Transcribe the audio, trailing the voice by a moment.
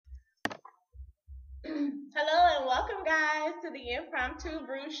Welcome, guys, to the Impromptu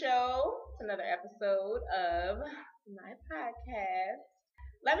Brew Show. It's another episode of my podcast.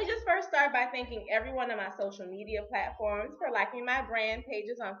 Let me just first start by thanking every one of my social media platforms for liking my brand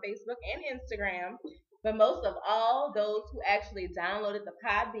pages on Facebook and Instagram, but most of all, those who actually downloaded the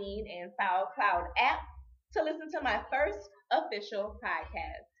Podbean and SoundCloud app to listen to my first official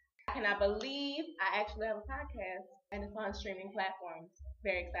podcast. I cannot believe I actually have a podcast and it's on streaming platforms.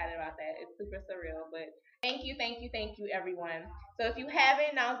 Very excited about that. It's super surreal, but thank you, everyone. So if you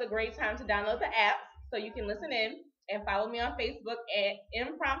haven't, now's a great time to download the app so you can listen in and follow me on Facebook at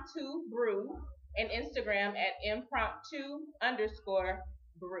Impromptu Brew and Instagram at impromptu_brew.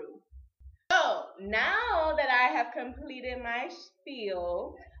 So now that I have completed my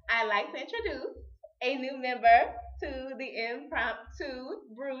spiel, I'd like to introduce a new member to the Impromptu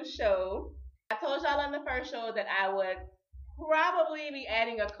Brew Show. I told y'all on the first show that I would probably be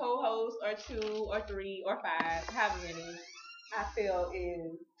adding a co-host or two or three or five, however many I feel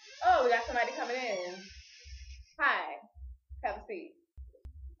is. Oh, we got somebody coming in. Hi, have a seat.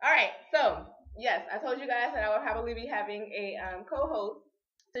 All right, so yes, I told you guys that I would probably be having a co-host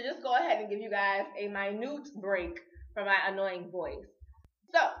to just go ahead and give you guys a minute break from my annoying voice.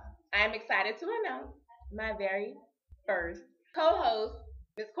 So I'm excited to announce my very first co-host,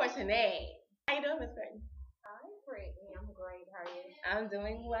 Miss Courtney. How you doing, Miss Courtney? Hi, Brittany. I'm great. How are you? I'm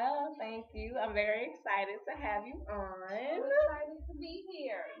doing well, thank you. I'm very excited to have you on. I'm excited to be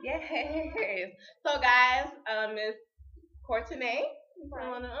here. Yes. So, guys, Miss Courtney, okay,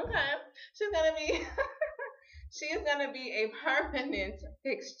 she's gonna be she's gonna be a permanent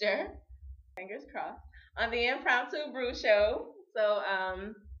fixture. Fingers crossed on the Impromptu Brew Show. So,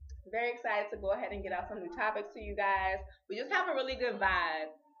 very excited to go ahead and get out some new topics to you guys. We just have a really good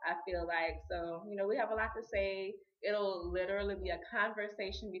vibe, I feel like. So, we have a lot to say. It'll literally be a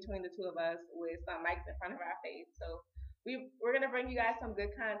conversation between the two of us with some mics in front of our face. So we're gonna bring you guys some good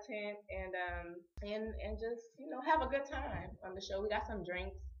content and just have a good time on the show. We got some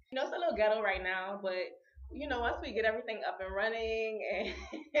drinks. It's a little ghetto right now, but once we get everything up and running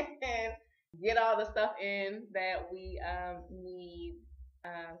and get all the stuff in that we need,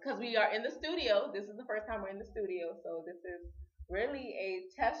 because we are in the studio. This is the first time we're in the studio, so this is really a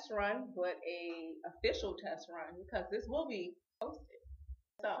test run, but a official test run because this will be posted.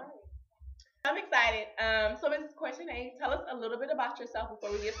 So I'm excited. So Mrs. Courtney, tell us a little bit about yourself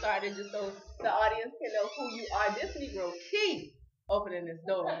before we get started, just so the audience can know who you are. This Negro keep opening this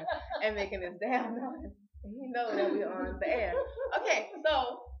door and making this damn noise. You know that we're on the air. Okay,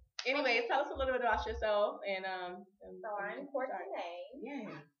 so anyways, tell us a little bit about yourself and So I'm Courtney. Yeah.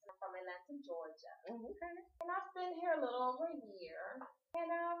 I'm from Atlanta, Georgia. Okay. And I've been here a little over a year. And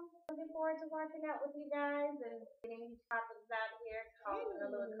I'm looking forward to working out with you guys and getting these topics out here, causing a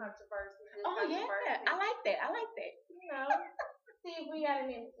little controversy. Oh yeah, I like that. See if we got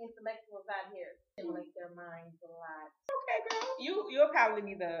any intellectuals out here stimulate their minds a lot. Okay, girl. You'll probably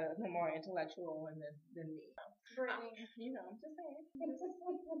be the more intellectual one than me. Brittany. I'm just saying.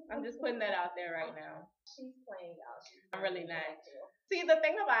 I'm just putting that out there right now. She's playing y'all. I'm really not. See, the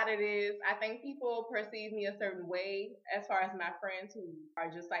thing about it is, I think people perceive me a certain way as far as my friends who are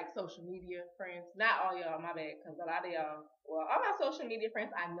just like social media friends. Not all y'all, my bad, because a lot of y'all, well, all my social media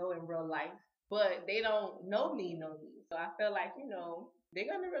friends I know in real life, but they don't know me. So I feel like, they're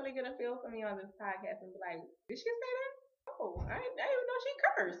going to really get a feel for me on this podcast and be like, did she say that? Oh, I didn't even know she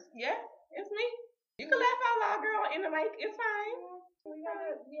cursed. Yeah, it's me. You can laugh out loud, girl, in the mic. It's fine. We're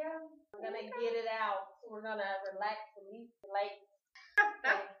gonna get it out. So we're gonna relax, release,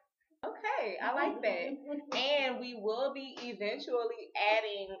 Okay, I like that. And we will be eventually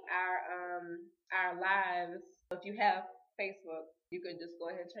adding our lives. If you have Facebook, you could just go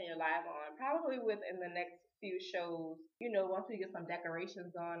ahead and turn your live on. Probably within the next few shows, once we get some decorations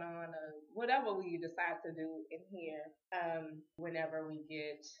going on or whatever we decide to do in here, whenever we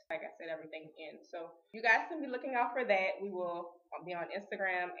get, like I said, everything in. So you guys can be looking out for that. We will be on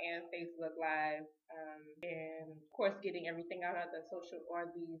Instagram and Facebook Live, and of course getting everything out of the social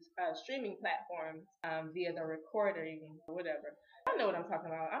or these streaming platforms via the recording or whatever. I know what I'm talking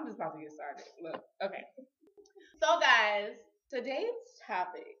about. I'm just about to get started. Look, okay. So guys, today's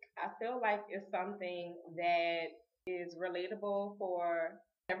topic, I feel like is something that is relatable for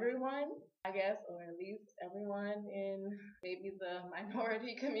everyone, I guess, or at least everyone in maybe the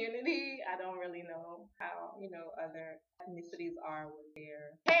minority community. I don't really know how, other ethnicities are with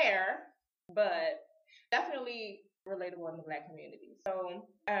their hair, but definitely relatable in the Black community. So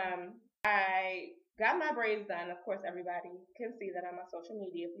I got my braids done. Of course, everybody can see that on my social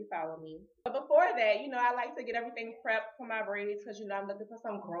media if you follow me. But before that, I like to get everything prepped for my braids because, I'm looking for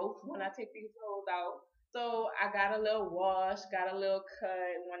some growth when I take these hoes out. So I got a little wash, got a little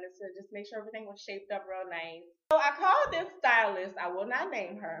cut, wanted to just make sure everything was shaped up real nice. So I called this stylist. I will not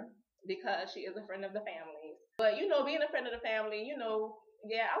name her because she is a friend of the family. But being a friend of the family,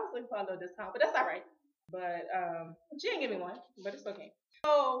 yeah, I was looking for a little discount, but that's all right. But she didn't give me one, but it's okay.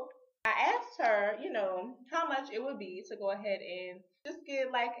 So I asked her, how much it would be to go ahead and just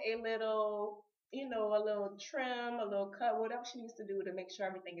get like a little, a little trim, a little cut, whatever she needs to do to make sure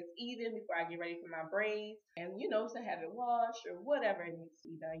everything is even before I get ready for my braids and, to have it washed or whatever it needs to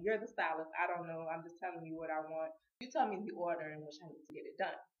be done. You're the stylist. I don't know. I'm just telling you what I want. You tell me the order in which I need to get it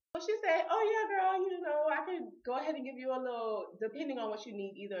done. So she said, oh yeah, girl, I could go ahead and give you a little, depending on what you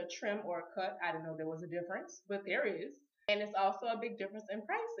need, either a trim or a cut. I didn't know there was a difference, but there is. And it's also a big difference in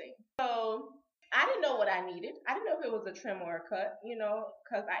pricing. So I didn't know what I needed. I didn't know if it was a trim or a cut,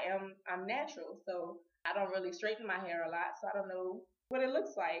 because I'm natural. So I don't really straighten my hair a lot. So I don't know what it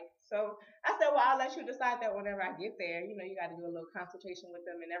looks like. So I said, well, I'll let you decide that whenever I get there. You got to do a little consultation with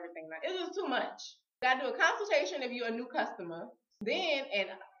them and everything. Like, it was too much. You got to do a consultation if you're a new customer. Then,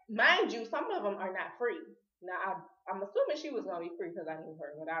 and mind you, some of them are not free. Now, I'm assuming she was going to be free because I knew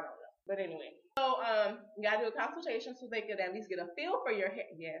her, but I don't know. But anyway, so you got to do a consultation so they could at least get a feel for your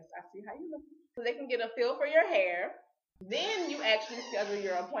hair. Yes, I see how you look. So they can get a feel for your hair. Then you actually schedule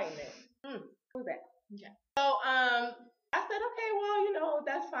your appointment. Who's that? Okay. So I said, okay, well,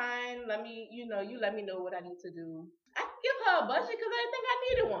 that's fine. Let me, you let me know what I need to do. I can give her a budget because I didn't think I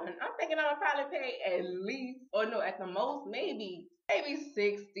needed one. I'm thinking I would probably pay at least, or no, at the most, maybe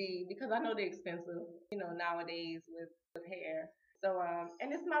 $60 because I know they're expensive, nowadays with hair. So,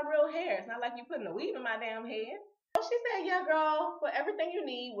 and it's my real hair. It's not like you putting a weave in my damn head. So she said, yeah, girl, for everything you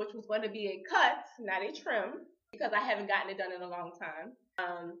need, which was going to be a cut, not a trim, because I haven't gotten it done in a long time.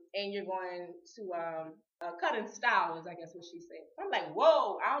 And you're going to cut and style is, I guess, what she said. So I'm like,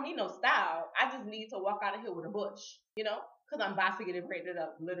 whoa, I don't need no style. I just need to walk out of here with a bush, because I'm about to get it braided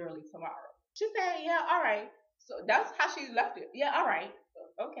up literally tomorrow. She said, yeah, all right. So that's how she left it. Yeah, all right.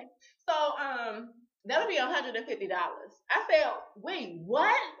 Okay. So, that'll be $150. I said, wait,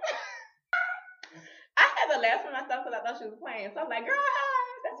 what? I had to laugh for myself because I thought she was playing. So I'm like, girl, hi,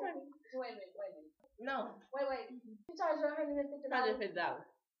 that's funny. Wait a minute. No. Wait. You charge $150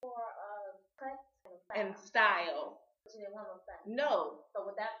 for cut and style. But you didn't want no style. No. So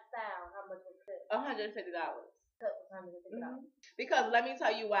with that style, how much was it? $150. Cut was $150. Because let me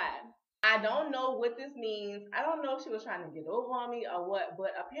tell you why. I don't know what this means. I don't know if she was trying to get over on me or what,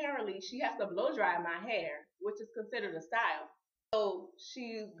 but apparently she has to blow dry my hair, which is considered a style. So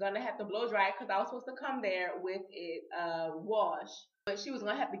she's gonna have to blow dry because I was supposed to come there with it washed, but she was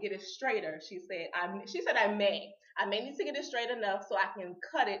gonna have to get it straighter. She said I may need to get it straight enough so I can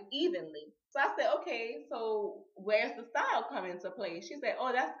cut it evenly. So I said, okay, so where's the style come into play? She said,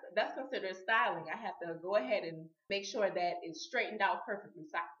 oh, that's considered styling. I have to go ahead and make sure that it's straightened out perfectly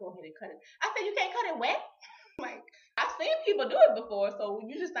so I can go ahead and cut it. I said, you can't cut it wet? Like, I've seen people do it before, so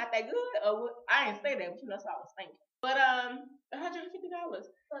you're just not that good. I didn't say that, but that's what I was thinking. But $150.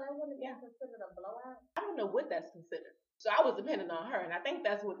 So that wouldn't be considered a blowout? I don't know what that's considered. So I was depending on her, and I think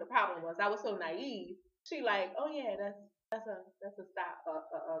that's what the problem was. I was so naive. She like, oh yeah, that's a style,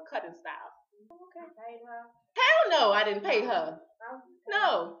 a cutting style. Okay. Paid her? Hell no, I didn't pay her.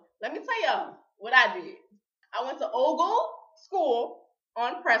 No, let me tell y'all what I did. I went to Ogle School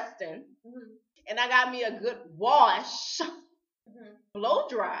on Preston, and I got me a good wash, blow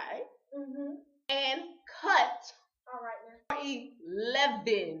dry, and cut. All right, now.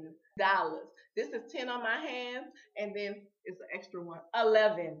 $11. This is 10 on my hands, and then it's an extra one.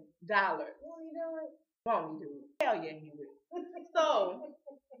 $11. What are you doing? Won't you do it? Hell yeah, you will. So,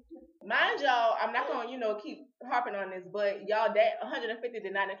 mind y'all, I'm not gonna, keep harping on this, but y'all, that $150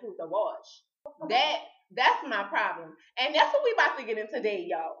 did not include the wash. That's my problem, and that's what we about to get in today,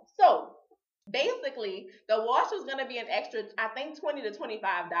 y'all. So, basically, the wash was gonna be an extra, I think, $20 to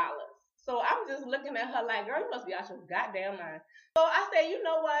 $25. So I'm just looking at her like, girl, you must be out your goddamn mind. So I said, you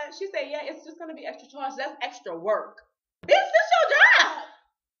know what? She said, yeah, it's just gonna be extra charge. That's extra work. Bitch, this your job.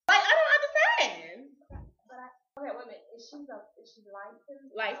 Like, I don't understand. Okay, wait a minute. Is she licensed?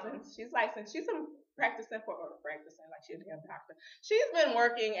 Licensed. She's licensed. She's practicing like she's a damn doctor. She's been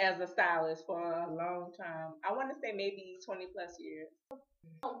working as a stylist for a long time. I want to say maybe 20 plus years.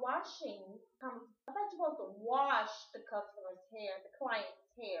 Washing comes. I thought you're supposed to wash the customer's hair, the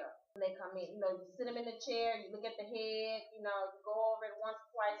client's hair when they come in. You sit them in the chair, you look at the head, you go over it once,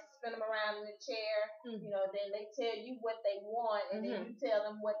 twice, spin them around, down in the chair, then they tell you what they want, and then you tell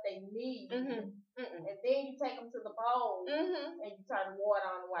them what they need, and then you take them to the bowl, and you turn water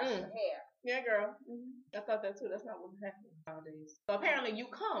on and wash your hair. Yeah, girl. I thought that too. That's not what's happening nowadays. So apparently you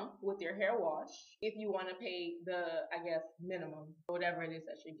come with your hair washed if you want to pay the, I guess, minimum, whatever it is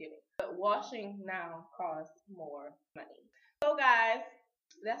that you're getting. But washing now costs more money. So guys,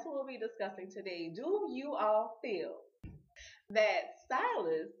 that's what we'll be discussing today. Do you all feel that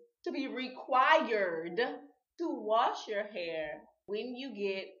stylists should be required to wash your hair when you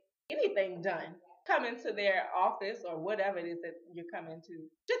get anything done? Come into their office or whatever it is that you're coming to.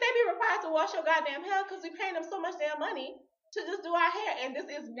 Should they be required to wash your goddamn hair? Because we paying them so much damn money to just do our hair. And this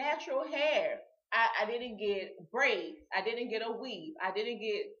is natural hair. I didn't get braids. I didn't get a weave. I didn't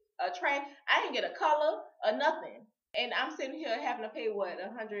get a train. I didn't get a color or nothing. And I'm sitting here having to pay what,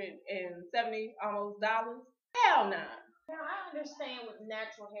 $170 almost dollars? Hell no. Now I understand with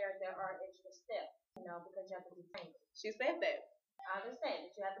natural hair there are extra steps, because you have to detangle. She said that. I understand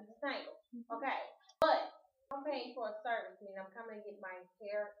that you have to detangle. Okay. But I'm paying for a service, meaning I'm coming to get my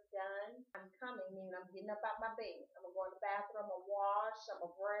hair done. I'm coming, meaning I'm getting up out my bed. I'm going to go in the bathroom, I'm going to wash, I'm going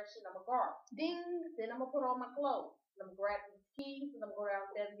to brush, and I'm going to gargle. Ding! Then I'm going to put on my clothes. I'm going to grab these keys, and I'm going to go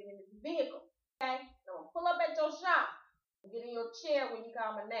downstairs and get in this vehicle. Okay? And I'm going to pull up at your shop and get in your chair when you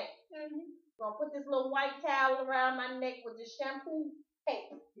call my name. I'm going to put this little white towel around my neck with this shampoo tape.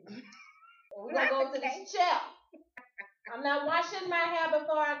 And we're going to go to this chair. I'm not washing my hair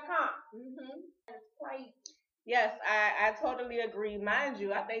before I come. That's crazy. Yes, I totally agree. Mind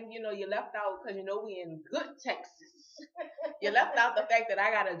you, I think, you left out, because we in good Texas. You left out the fact that I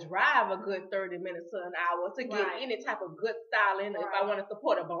got to drive a good 30 minutes to an hour to get any type of good styling. If I want to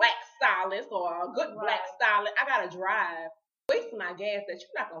support a black stylist or a good black stylist, I got to drive. Waste my gas that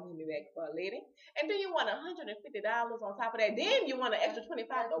you're not going to give me back for, lady. And then you want $150 on top of that. Then you want an extra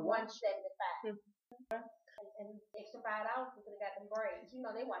 $25 to $175. And extra $5 because they got them braids.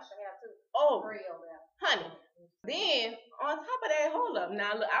 They wash your hair too. Oh, real, honey. Then on top of that, hold up.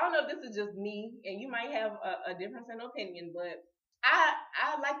 Now look, I don't know if this is just me, and you might have a difference in opinion, but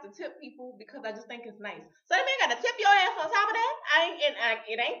I like to tip people because I just think it's nice. So that means I gotta tip your ass on top of that.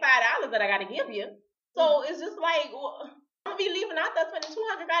 It ain't $5 that I gotta give you. So it's just like I'm gonna be leaving out there spending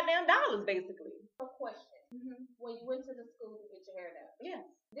 $200 goddamn dollars basically. A question. When you went to the school to get your hair done. Yes.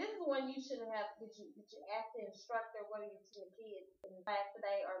 This is when you should have. Did you ask the instructor what are you teaching the kids in class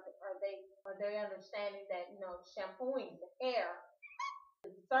today? Are they understanding that shampooing the hair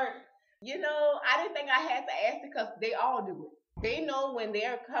is a service? I didn't think I had to ask because they all do it. They know when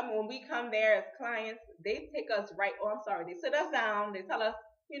we come there as clients, they take us right. Oh, I'm sorry. They sit us down. They tell us,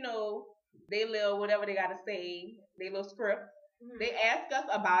 they little whatever they gotta say, they little script. They ask us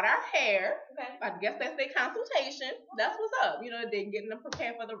about our hair. Okay. I guess that's their consultation. That's what's up. They're getting them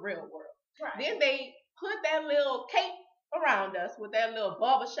prepared for the real world. Right. Then they put that little cape around us with that little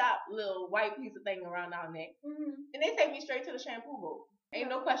barbershop little white piece of thing around our neck. And they take me straight to the shampoo bowl. Ain't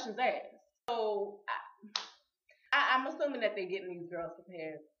no questions asked. So I'm assuming that they're getting these girls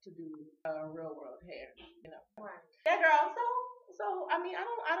prepared to do real world hair. Right. Yeah, girl. So I mean, I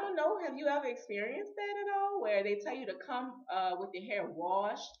don't know. Have you ever experienced that at all, where they tell you to come with your hair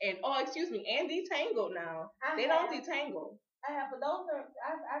washed and detangled now? They don't detangle. I have, but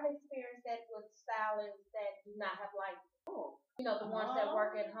I've experienced that with stylists that do not have lights. The ones that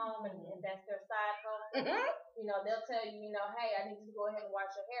work at home and that's their side hustle. They'll tell you, hey, I need you to go ahead and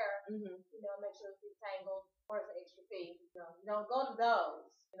wash your hair. Make sure it's detangled. Or it's an extra fee. You don't go to those.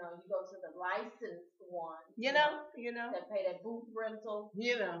 You go to the licensed one. That pay that booth rental.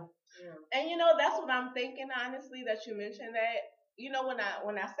 And that's what I'm thinking, honestly, that you mentioned that.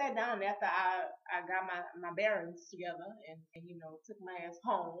 When I sat down after I got my bearings together and took my ass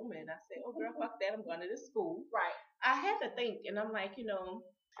home and I said, oh girl, fuck that, I'm going to this school. Right. I had to think, and I'm like,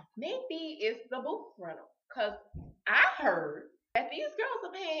 maybe it's the booth rental. Because I heard that these girls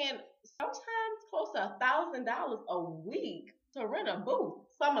are paying sometimes close to $1,000 a week to rent a booth.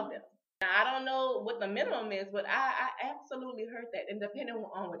 Some of them. Now, I don't know what the minimum is, but I absolutely heard that. And depending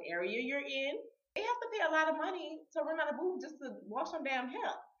on what area you're in, they have to pay a lot of money to rent out a booth just to wash some damn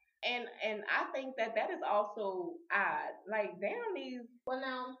hair. And I think that is also odd. Like, damn, Well,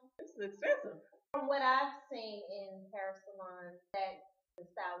 now, this is expensive. From what I've seen in hair salons, that the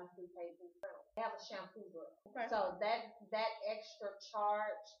stylists do pay booth rental. They have a shampoo bill. Okay. So that extra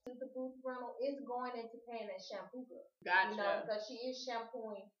charge to the booth rental is going into paying that shampoo bill. Gotcha. Because she is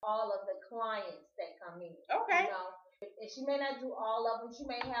shampooing all of the clients that come in. Okay. And she may not do all of them. She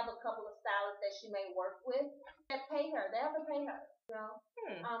may have a couple of stylists that she may work with that pay her. They have to pay her.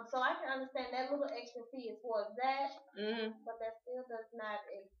 So I can understand that little extra fee as far as that, but that still does not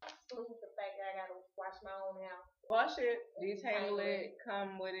include the fact that I gotta wash my own house. Wash it, detail it,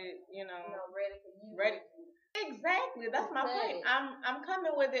 come with it, Ready for you. Ready. Exactly. That's my point. It. I'm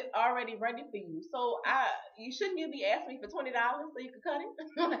coming with it already ready for you. So you shouldn't be asking me for $20 so you can cut it.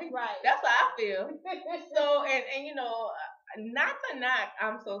 Like, right. That's how I feel. So and not to knock.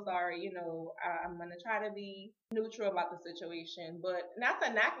 I'm so sorry. I'm gonna try to be neutral about the situation, but not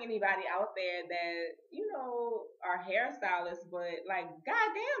to knock anybody out there that are hairstylists. But like,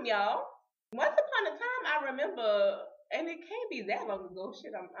 goddamn, y'all. Once upon a time, I remember, and it can't be that long ago.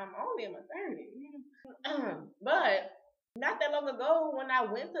 Shit, I'm only in my 30s. But not that long ago, when I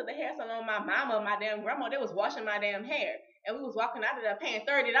went to the hair salon, my mama, my damn grandma, they was washing my damn hair, and we was walking out of there paying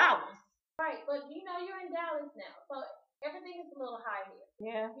 $30. Right, but you're in Dallas now, so everything is a little high here.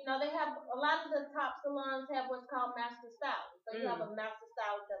 Yeah. They have a lot of the top salons have what's called master stylists. So you have a master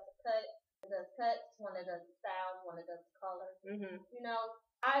stylist that's a does cuts, one that does styles, one that does color. Mm-hmm.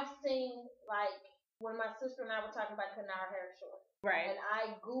 I've seen, like, when my sister and I were talking about cutting our hair short. Right. And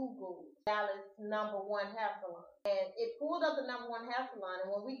I Googled Dallas #1 hair salon. And it pulled up the #1 hair salon.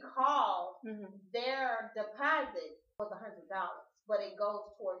 And when we called, their deposit was $100. But it goes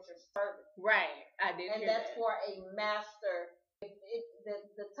towards your service. Right. I did and hear that's that. for a master.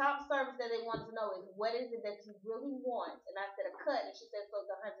 The top service that they want to know is what is it that you really want. And I said a cut. And she said, so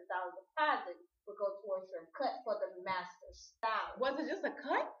the $100 deposit would go towards your cut for the master style. Was it just a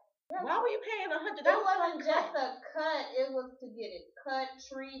cut? Yeah. Why were you paying $100? It wasn't just a cut. It was to get it cut,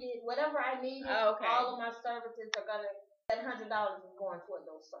 treated, whatever I needed. Oh, okay. All of my services are gonna. That $100 is going toward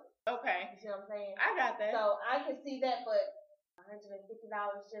those services. Okay. You see what I'm saying? I got that. So I can see that, but $150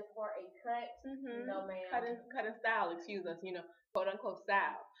 just for a cut? No, ma'am. Cut and style. Excuse us. Quote unquote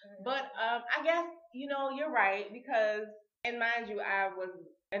style. But I guess you're right, because, and mind you, I was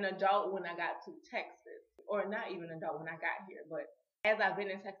an adult when I got to Texas, or not even an adult when I got here, but as I've been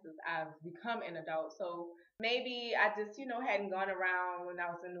in Texas, I've become an adult. So maybe I just, hadn't gone around when I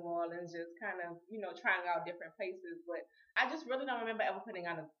was in New Orleans, just kind of, trying out different places. But I just really don't remember ever putting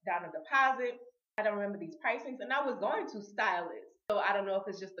down a deposit. I don't remember these pricings, and I was going to stylists. So I don't know if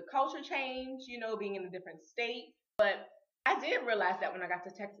it's just the culture change, being in a different state. But I did realize that when I got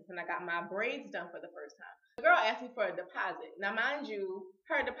to Texas and I got my braids done for the first time. The girl asked me for a deposit. Now, mind you,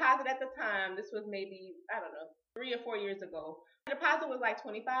 her deposit at the time, this was maybe, 3 or 4 years ago. The deposit was like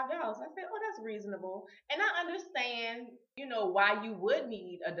 $25. I said, oh, that's reasonable. And I understand, why you would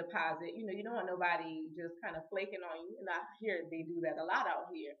need a deposit. You don't want nobody just kind of flaking on you. And I hear they do that a lot out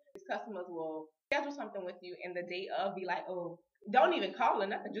here. These customers will schedule something with you and the day of be like, oh, don't even call or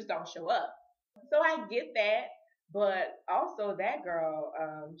nothing, just don't show up. So I get that. But also that girl,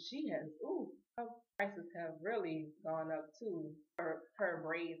 she has, her prices have really gone up too for her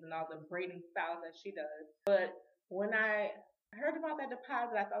braids and all the braiding styles that she does. But when I heard about that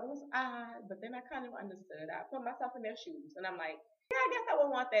deposit, I thought it was odd, but then I kind of understood. I put myself in their shoes and I'm like, yeah, I guess I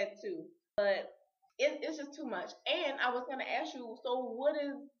would want that too. But it's just too much. And I was going to ask you, so what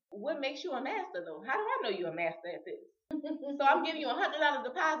makes you a master though? How do I know you're a master at this? So I'm giving you $100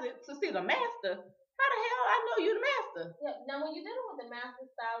 deposit to see the master. How the hell I know you the master? Yeah. Now, when you're dealing with the master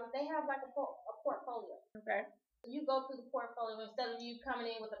stylist, they have like a portfolio. Okay. You go through the portfolio instead of you coming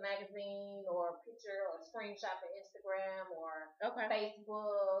in with a magazine or a picture or a screenshot for Instagram or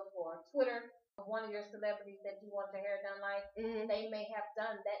Facebook or Twitter of one of your celebrities that you want their hair done like. They may have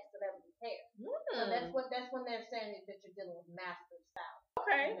done that celebrity's hair. So that's when they're saying that you're dealing with master style.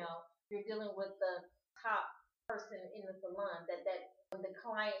 Okay. You're dealing with the top person in the salon that when the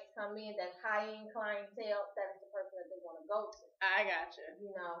clients come in, that high-end clientele, that's the person that they want to go to. I gotcha. I've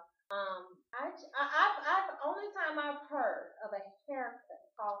only time I've heard of a haircut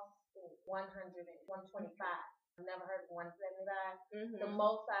costing $100 and $125. I've never heard of $175. The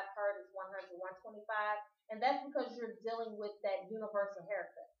most I've heard is $100, $125, and that's because you're dealing with that universal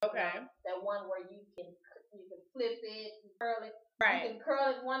haircut. Okay. That one where you can flip it, you curl it. Right. You can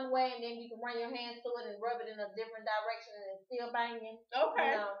curl it one way and then you can run your hands through it and rub it in a different direction and it's still banging.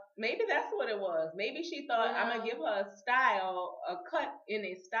 Okay. Maybe that's what it was. Maybe she thought I'm going to give her a cut in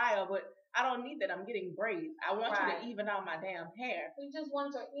a style, but I don't need that. I'm getting braids. I want you to even out my damn hair. You just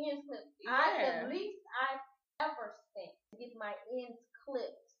want your ends clipped. The least I've ever spent to get my ends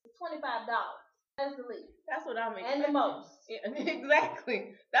clipped is $25. That's the least. That's what I'm And expecting. the most. Yeah,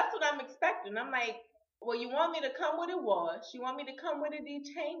 exactly. That's what I'm expecting. I'm like, well, you want me to come with a wash. You want me to come with a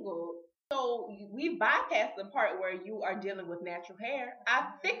detangle. So we bypassed the part where you are dealing with natural hair. I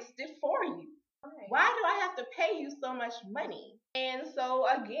fixed it for you. Okay. Why do I have to pay you so much money? And so,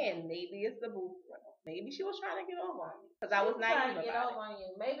 again, maybe it's the booth. maybe she was trying to get over on me because I was trying naive to get about over on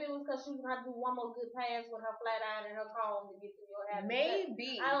you. Maybe it was because she was trying to do one more good pass with her flat iron and her comb to get to your it. happy.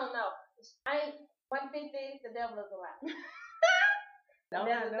 Maybe. I don't know. 150, the devil is a lie. No,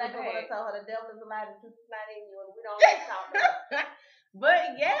 That's exactly what I that. told her. The devil is a lie, the truth is not in you, and we don't like talk about it.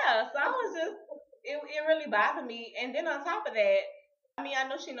 But yeah, so I was just, it really bothered me. And then on top of that, I mean, I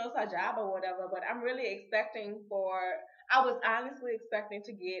know she knows her job or whatever, but I'm really I was honestly expecting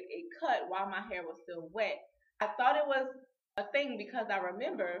to get a cut while my hair was still wet. I thought it was a thing because I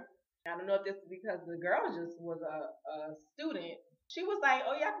remember, I don't know if this is because the girl just was a student. She was like,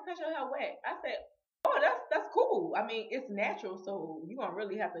 "Oh yeah, I can cut your hair wet." I said, "Oh, that's cool. I mean, it's natural, so you don't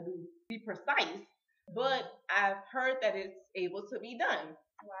really have to be precise." But I've heard that it's able to be done.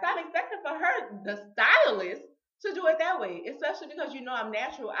 Right. So I'm expecting for her, the stylist, to do it that way, especially because you know I'm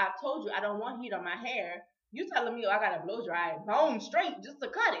natural. I've told you I don't want heat on my hair. You telling me, oh, I gotta blow dry it bone straight just to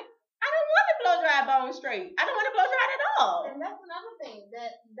cut it. I don't want to blow dry bone straight. I don't want to blow dry it at all. And that's another thing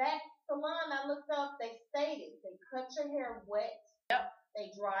that salon I looked up, they stated they cut your hair wet. Yep. They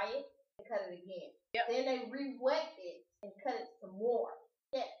dry it and cut it again. Yep. Then they re-wet it and cut it some more.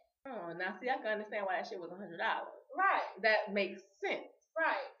 Yes. Oh, now see, I can understand why that shit was $100. Right. That makes sense.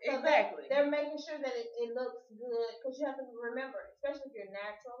 Right. So exactly. They're making sure that it looks good because you have to remember, especially if you're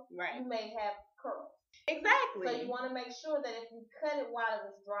natural, right. You may have curls. Exactly. So you want to make sure that if you cut it while it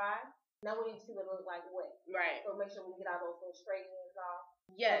was dry, now we need to see what it looks like wet. Right. So make sure we get all those little straight ends off.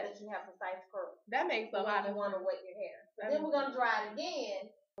 Yes. So that you have precise curls. That makes a lot of sense. You want to wet your hair. Then we're going to dry it again.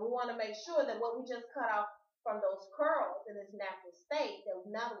 We want to make sure that what we just cut off from those curls in its natural state, that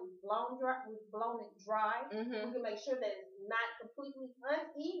now that we've blown it dry, we can make sure that it's not completely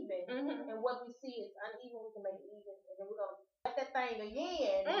uneven. And what we see is uneven, we can make it even. And then we're going to cut that thing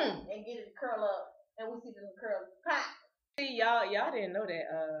again and get it to curl up. And we see the curls pop. See, y'all didn't know that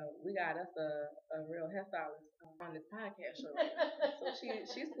we got us a real hairstylist on this podcast show. So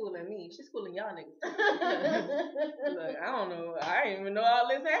she's schooling me. She's schooling y'all niggas. Look, I don't know. I didn't even know all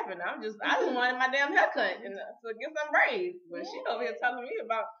this happened. I just wanted my damn haircut and to get some braids. But she over here telling me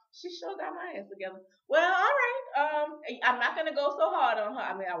about she sure got my ass together. Well, all right. I'm not gonna go so hard on her.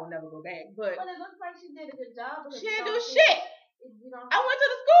 I mean, I will never go back. But it looks like she did a good job. She didn't do shit. I went to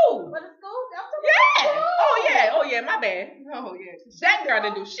the school. But the school? Yeah. Oh yeah. My bad. Oh yeah. That girl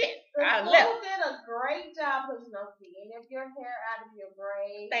didn't do shit. I left. Did a great job pushing up any of your hair out of your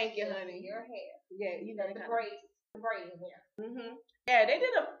braids. Thank you, honey. Your hair. Yeah, you know the braiding hair. Yeah,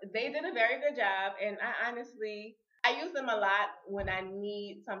 they did a very good job, and I use them a lot when I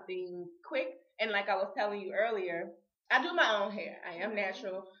need something quick. And like I was telling you earlier, I do my own hair. I am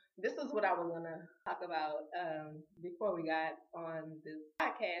natural. This is what I was gonna talk about before we got on this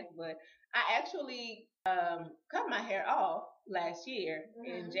podcast, but I actually cut my hair off last year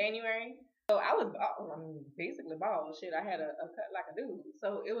in January. So I was basically bald. Shit, I had a cut like a dude.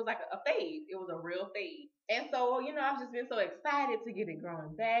 So it was like a fade. It was a real fade. And so, I've just been so excited to get it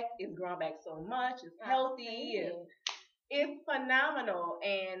growing back. It's grown back so much. It's healthy. It's phenomenal.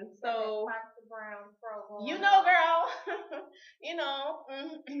 And so, girl.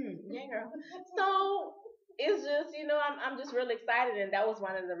 Yeah, girl. So it's just, I'm just really excited. And that was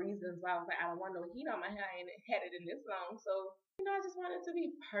one of the reasons why I was like, I don't want no heat on my hair. I ain't had it in this long. So, I just want it to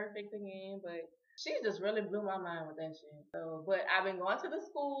be perfect again. But she just really blew my mind with that shit. So, but I've been going to the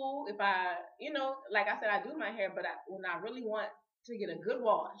school. If I, like I said, I do my hair, but when I really want to get a good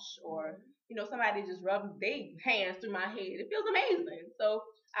wash or, somebody just rub their hands through my head, it feels amazing. So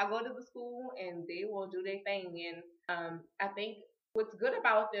I go to the school and they will do their thing. And I think what's good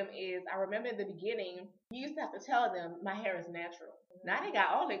about them is I remember in the beginning, you used to have to tell them my hair is natural. Now they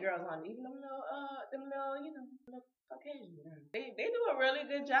got all the girls on, even them little Caucasian. They do a really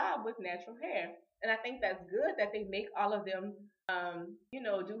good job with natural hair. And I think that's good that they make all of them,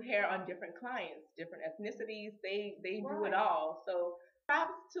 do hair on different clients, different ethnicities. They do it all. So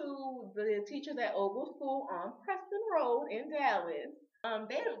props to the teachers at Ogle School on Preston Road in Dallas.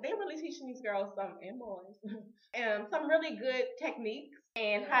 They really teaching these girls and boys some really good techniques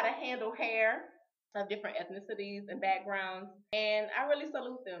and how to handle hair of different ethnicities and backgrounds. And I really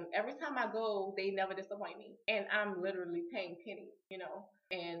salute them. Every time I go, they never disappoint me. And I'm literally paying pennies,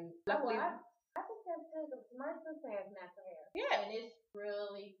 And luckily, I think that's good. My sister has natural hair. Yeah. And it's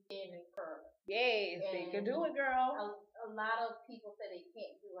really thin and curly. Yes, they can do it, girl. A lot of people say they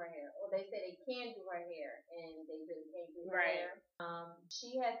can't do her hair, or they say they can do her hair, and they really can't do her hair.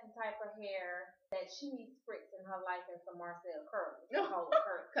 She has the type of hair that she needs spritz in her life and some Marcel curls.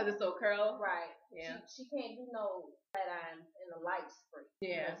 Because it's so curled? Right. Yeah. She can't do no flat irons in a light spritz.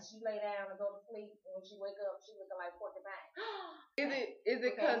 Yeah. She lay down and go to sleep, and when she wake up, she looking like porcupine. Is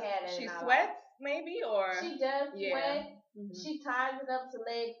it because she sweats? maybe, or she does yeah. sweat. She ties it up to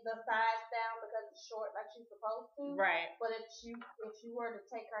lay the sides down because it's short like she's supposed to. Right. But if you were to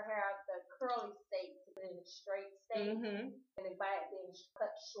take her hair out the curly state to put it in a straight state, and it by it being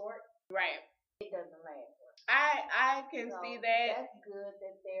cut short, right, it doesn't last. I can see that. That's good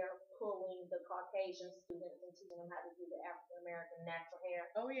that they're pulling the Caucasian students and teaching them how to do the African American natural hair.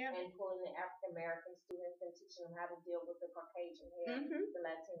 Oh yeah. And pulling the African American students and teaching them how to deal with the Caucasian hair, the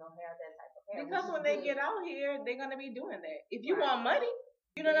Latino hair, that type of hair. Because when they get out here, they're gonna be doing that. If you want money,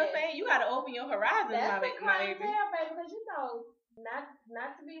 you know what I'm saying? You gotta open your horizons, that's my baby. Because you know,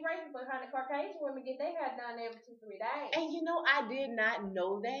 not to be racist, but honey, Caucasian women get their hair done every 2-3 days. And you know, I did not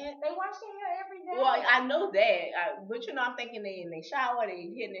know that. They wash their hair every day. Well, I know that, but you know, I'm thinking they shower,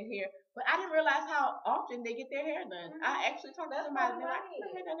 they getting it here. But I didn't realize how often they get their hair done. I actually talked to somebody and they're like, I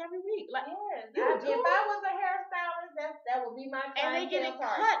get hair done every week. Like, yes. If I was a hairstylist, that would be my clientele. And they get it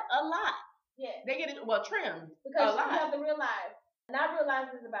cut a lot. Yes. They get it trimmed because a lot. You have to realize, and I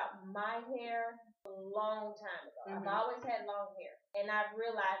realized this about my hair a long time ago. I've always had long hair. And I've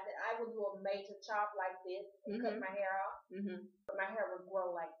realized that I would do a major chop like this and cut my hair off. But my hair would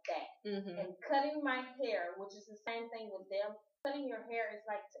grow like that. And cutting my hair, which is the same thing with them, cutting your hair is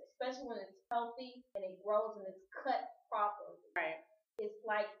like, especially when it's healthy and it grows and it's cut properly. Right. It's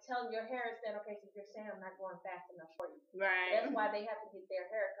like telling your hair is saying, okay, so you're saying I'm not going fast enough for you. Right. That's why they have to get their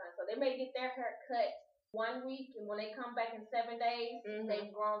hair cut. So they may get their hair cut 1 week, and when they come back in 7 days,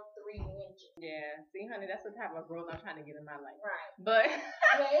 they've grown 3 inches. Yeah. See, honey, that's the type of growth I'm trying to get in my life. Right. But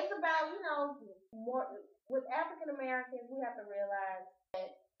yeah, it's about, more with African Americans, we have to realize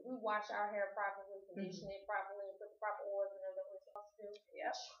that we wash our hair properly, condition it properly, and put the proper oils in it that we're supposed to.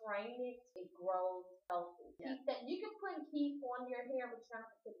 Yep. Train it grows healthy. Yeah. You can put heat on your hair, but you don't have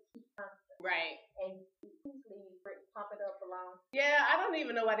to put heat constant. Right. And easily pump it up along. Yeah, I don't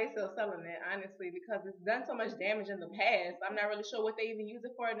even know why they still selling that, honestly, because it's done so much damage in the past. I'm not really sure what they even use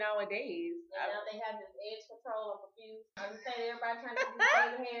it for nowadays. And now they have this edge control of a few. I would say everybody trying to do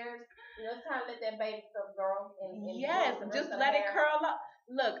baby hairs. It's time to let that baby stuff grow. And yes, just let it curl up.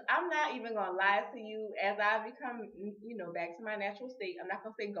 Look, I'm not even going to lie to you. As I become, back to my natural state, I'm not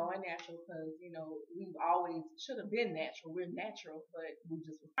going to say going natural because, we've always should have been natural. We're natural, but we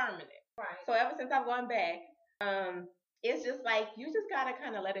just were permanent. Right. So ever since I've gone back, it's just like you just got to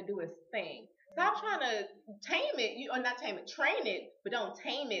kind of let it do its thing. Stop trying to tame it, or not tame it, train it, but don't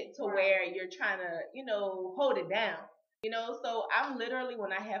tame it to where you're trying to, hold it down. So I'm literally,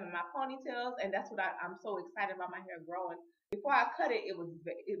 when I have my ponytails, and that's what I'm so excited about my hair growing. Before I cut it,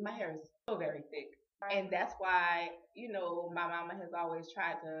 my hair is so very thick. Right. And that's why, my mama has always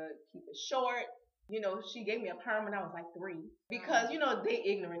tried to keep it short. She gave me a perm when I was like 3 because, they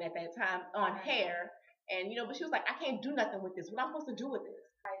ignorant at that time on hair. And, but she was like, I can't do nothing with this. What am I supposed to do with this?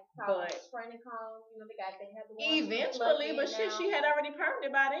 But training comb, they have the eventually, but she had already permed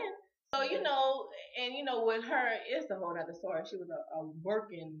it by then. So, with her, it's a whole other story. She was a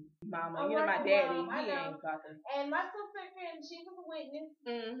working mama. My daddy, he ain't got the... And my sister, she was a witness.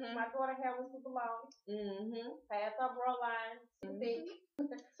 My daughter hair was super long. Past her bro line, too thick.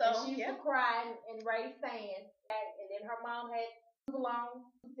 So she used to cry and raise sand. And then her mom had too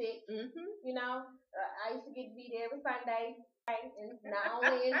long, too thick. I used to get beat every Sunday. And not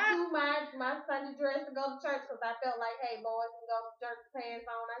only into my Sunday dress to go to church because I felt like, hey, boys can go to church with pants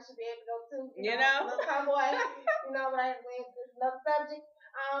on. I should be able to go too. Little tomboy. But it's another subject.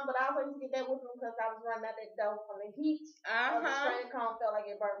 But I also used to get that with them because I was running out that door from the heat. The straight comb felt like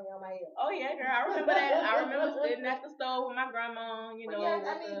it burned me on my head. Oh yeah, girl, I remember that. I remember sitting at the stove with my grandma.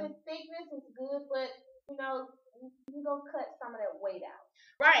 The thickness was good, but you can go cut some of that weight out.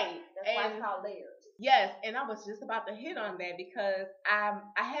 Right. That's why it's called layers. Yes, and I was just about to hit on that because I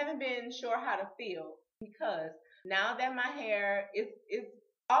haven't been sure how to feel because now that my hair is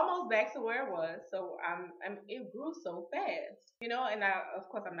almost back to where it was, so it grew so fast, and of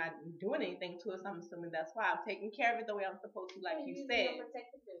course I'm not doing anything to it, so I'm assuming that's why I'm taking care of it the way I'm supposed to, like you said.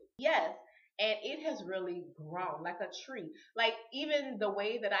 Yes. And it has really grown like a tree. Like even the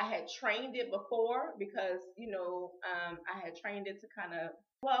way that I had trained it before, because, I had trained it to kind of,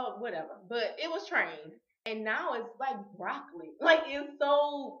 well, whatever. But it was trained. And now it's like broccoli. Like it's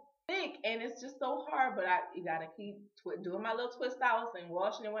so thick and it's just so hard. But you got to keep doing my little twist outs and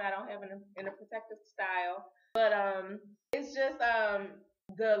washing it when I don't have it in a protective style. But it's just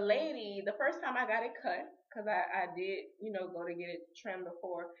the first time I got it cut, because I did, go to get it trimmed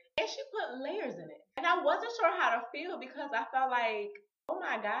before. And she put layers in it. And I wasn't sure how to feel because I felt like, oh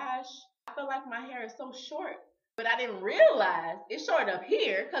my gosh, I feel like my hair is so short. But I didn't realize it's short up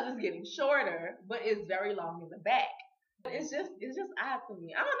here because it's getting shorter, but it's very long in the back. It's just odd to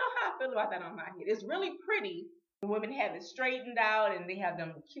me. I don't know how I feel about that on my head. It's really pretty when women have it straightened out and they have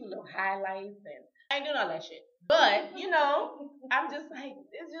them cute little highlights, and I ain't doing all that shit. But I'm just like,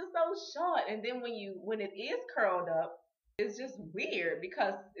 it's just so short. And then when it is curled up, it's just weird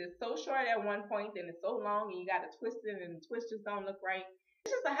because it's so short at one point, then it's so long, and you got to twist it, and the twist just don't look right.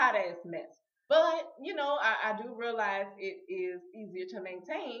 It's just a hot ass mess. But I do realize it is easier to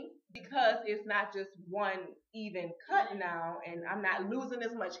maintain because it's not just one even cut now, and I'm not losing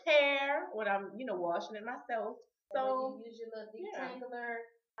as much hair when I'm washing it myself. So when you use your little yeah. detangler,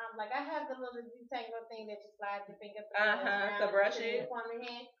 like I have the little detangler thing that you slide your finger through To brush it. on your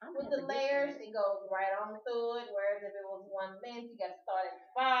hand. I'm With gonna the forget layers, that. it goes right on through it. Whereas if it was one length, you got to start at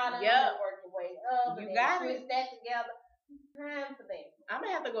the bottom Yep. and work your way up, You and got then twist it. that together. Time for that. I'm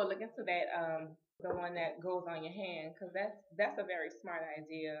gonna have to go look into that the one that goes on your hand, because that's a very smart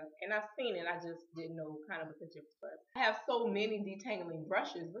idea, and I've seen it. I just didn't know kind of what the difference was. I have so many detangling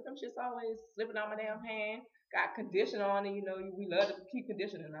brushes, but them shit's always slipping on my damn hand. Got conditioner on it, we love to keep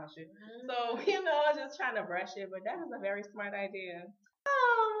conditioning our shit. So just trying to brush it, but that is a very smart idea.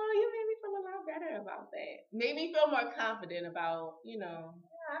 Oh, you made me feel a lot better about that. Made me feel more confident about Yeah,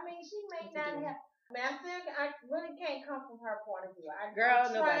 I mean, she may what to not do. have. I mean, I think I really can't come from her point of view. Girl,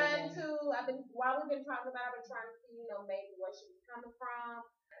 I'm nobody trying can. to. While we've been talking about it, I've been trying to see, maybe where she was coming from.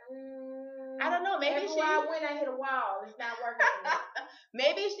 I don't know. Maybe Everywhere I went, I hit a wall. It's not working for me.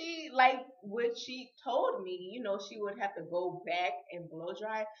 Maybe she, like what she told me, she would have to go back and blow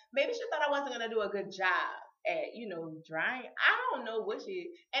dry. Maybe she thought I wasn't gonna do a good job at drying. I don't know what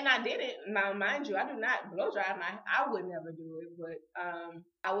she, and I didn't. Now, mind you, I do not blow dry I would never do it, but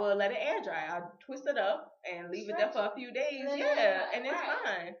I will let it air dry. I'll twist it up and leave it there for a few days. Yeah, and it's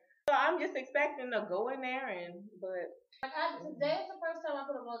fine. So I'm just expecting to go in there but today is the first time I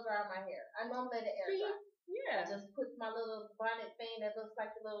put a blow dryer on my hair. I normally let it air dry. Yeah. I just put my little bonnet thing that looks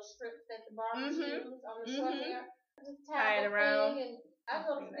like the little strips that the barbers use on the short hair. I just tie it around. And I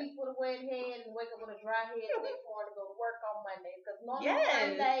go to sleep with a wet head and wake up with a dry head the next morning to go to work on Monday. Because normally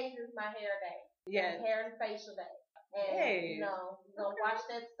Sundays is my hair day. Yes. Hair and facial day. And, we're going to wash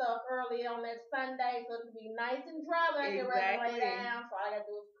that stuff early on that Sunday so it'll be nice and dry when I get ready to lay down. So all I got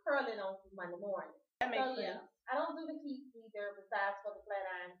to do is curl it on Monday morning. That makes sense. I don't do the heat either besides for the flat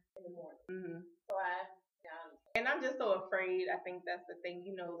iron in the morning. So and I'm just so afraid. I think that's the thing,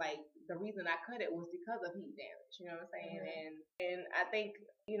 like the reason I cut it was because of heat damage. You know what I'm saying? And I think,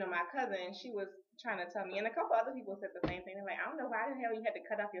 my cousin, she was trying to tell me, and a couple other people said the same thing. They're like, I don't know why the hell you had to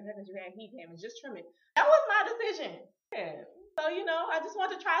cut off your hair because you had heat damage. Just trim it. That was my decision. Yeah. So, I just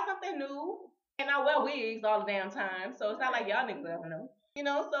want to try something new. And I wear wigs all the damn time. So it's not like y'all niggas ever know.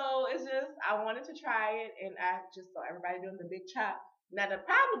 So it's just, I wanted to try it, and I just saw everybody doing the big chop. Now, the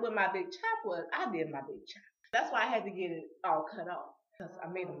problem with my big chop was I did my big chop. That's why I had to get it all cut off. Because I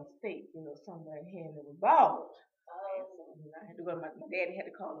made a mistake, somewhere in here and it was bald. I had to go, my daddy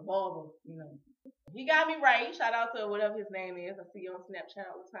had to call the barber, He got me right. Shout out to whatever his name is. I see you on Snapchat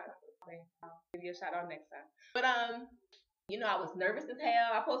all the time. I'll give you a shout out next time. But, I was nervous as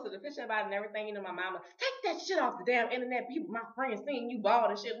hell. I posted a picture about it and everything. My mama, take that shit off the damn internet. People, my friends, seeing you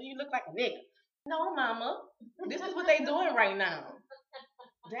bald and shit. You look like a nigga. No, mama. This is what they doing right now.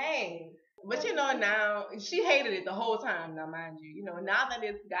 Dang. But now she hated it the whole time. Now, mind you, now that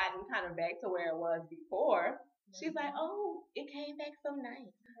it's gotten kind of back to where it was before, she's like, "Oh, it came back so nice."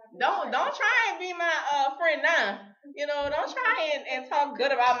 Don't try and be my friend now. Don't try and talk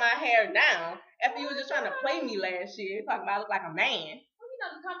good about my hair now. After you were just trying to play me last year, talking about I look like a man.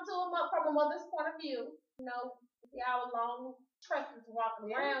 Well, come to him up from a mother's point of view. See our long tresses walking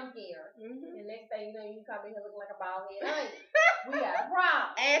around here. And next thing you know, you come in here looking like a bald head. We got a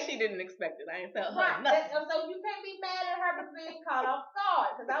problem. And she didn't expect it. I ain't tell her nothing. So you can't be mad at her for being caught off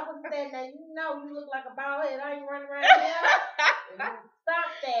guard. Because I was saying that you look like a bald head. I ain't running around here. Stop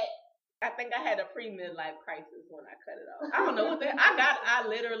that. I think I had a pre-midlife crisis when I cut it off. I don't know what that. I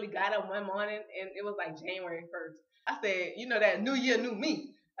literally got up one morning and it was like January 1st. I said, that New Year, new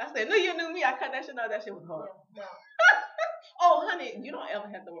me. I said, New Year, new me. I cut that shit off. That shit was hard. No. Oh, honey, you don't ever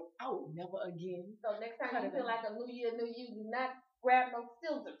have to work. I will never again. So next time you feel like a New Year, new you, do not grab no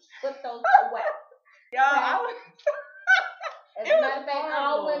scissors. Put those away. Y'all, As a matter of fact,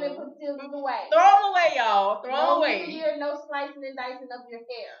 all women put scissors away. Throw them away, y'all. Throw them away. No Year, no slicing and dicing of your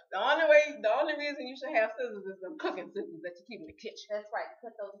hair. The only reason you should have scissors is them cooking scissors that you keep in the kitchen. That's right.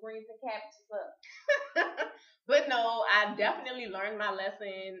 Cut those greens and cabbages up. But no, I definitely learned my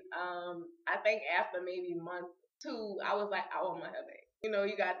lesson. I think after maybe month 2, I was like, I want my hair back. You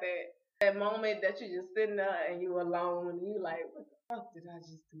got that That moment that you just sitting there and you alone and you like, what the fuck did I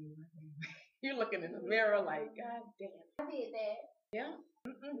just do? You looking in the mirror like, God damn. I did that. Yeah.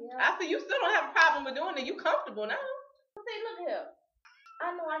 Yeah. I see you still don't have a problem with doing it. You comfortable now. See, look here.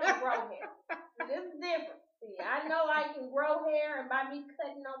 I know I can grow hair. This is different. See, I know I can grow hair, and by me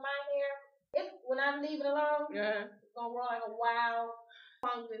cutting on my hair, when I leave it alone, it's gonna grow like a wild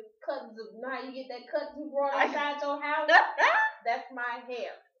fungus cuttings. You know how you get that cuttings growing inside your house? That's my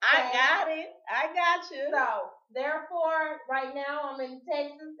hair. I got it. I got you. So, therefore, right now I'm in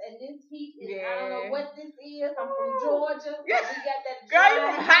Texas, and this heat is, I don't know what this is. I'm from Georgia. So we got that girl, you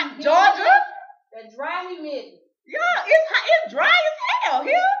from hot Georgia? That dry humidity. Yeah, it's hot. It's dry as hell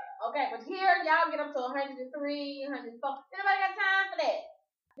here. Okay, but here, y'all get up to 103, 104. Nobody got time for that.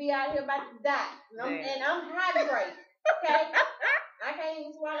 Be out here about to die. And I'm hydrated. Okay? I can't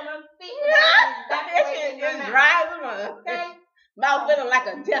even swallow my feet. It's dry as a mother. Okay? Mouth feeling like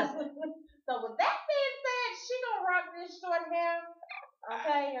a desert. So with that being said, she gonna rock this short hair,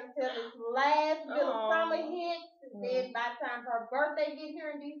 okay, until this last bit of summer hits. And then by the time her birthday gets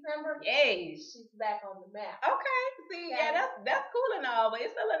here in December, she's back on the map. Okay, see, yeah, that's cool and all, but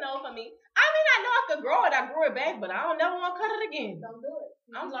it's still a no for me. I mean, I know I could grow it. I grew it back, but I don't never want to cut it again. Don't do it.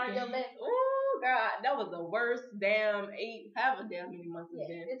 I'm learning your lesson. Ooh, God, that was the worst damn however damn many months it's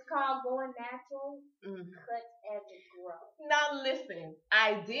been. It's called going natural. Cut as it grows. Now listen,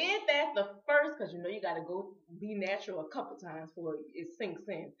 I did that the first, because you know you got to go be natural a couple times before it sinks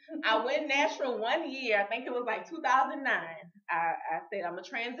in. I went natural 1 year. I think it was like 2009. I said I'm a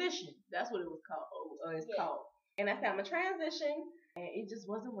transition. That's what it was called. It's called. And I said I'm a transition, and it just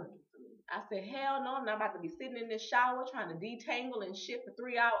wasn't working for me. I said, hell no, I'm not about to be sitting in this shower trying to detangle and shit for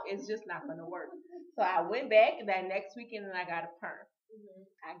 3 hours. It's just not going to work. So I went back that next weekend and I got a perm.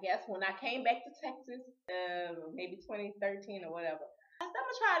 I guess when I came back to Texas, maybe 2013 or whatever, I said, I'm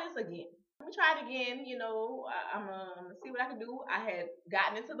going to try this again. I'm going to try it again. You know, I'm going to see what I can do. I had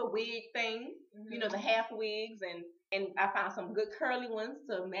gotten into the wig thing, you know, the half wigs, and I found some good curly ones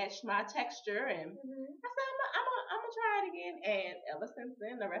to match my texture. And I said, I'm going to try it again. And ever since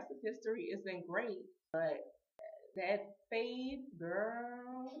then, the rest of history has been great. But that fade,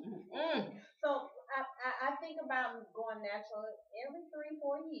 girl. So I think about going natural every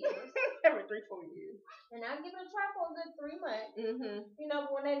 3-4 years. Every 3-4 years. And I give it a try for a good 3 months. You know,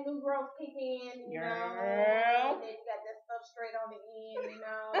 when that new growth kick in, you know, and then you got that stuff straight on the end, you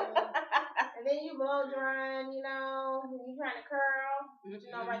know. And then you blow drying, you know, and you trying to curl,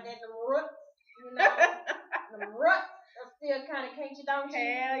 you know, right there, the roots, you know, the roots are still kind of can't you, don't you?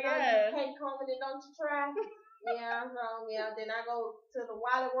 Hell you know, you can't comb it, don't you try? Yeah, so then I go to the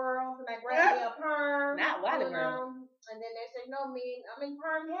Wally World and I grab me a perm. Not Wally World. And then they say, no, me, I'm in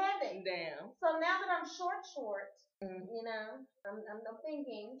perm heaven. Damn. So now that I'm short, you know, I'm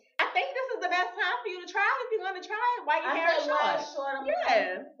thinking. I think this is the best time for you to try it if you're going to try it while your hair is short.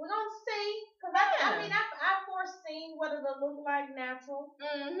 We're going to see. Because I mean, I've foreseen what it'll look like natural.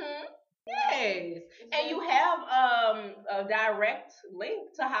 Yes. And you have a direct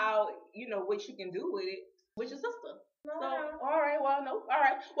link to how, you know, what you can do with it. With your sister. No, so, all right, well, no. All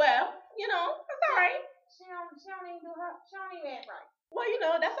right. Well, you know, that's all right. She don't even act right. Well, you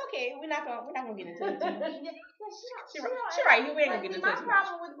know, that's okay. We're not gonna get into it. She right. You ain't gonna get into it. My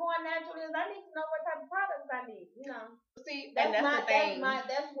problem with going natural is I need to know what type of products I need, you know. See, that's the thing.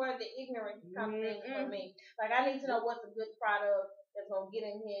 That's where the ignorance comes in for me. Like I need to know what's a good product that's gonna get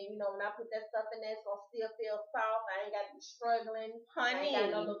in here. You know, when I put that stuff in there, it's gonna still feel soft. I ain't got to be struggling. Honey. I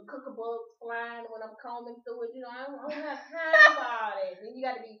ain't got no little cookabooks flying when I'm combing through it. You know, I don't have time for all that. Then you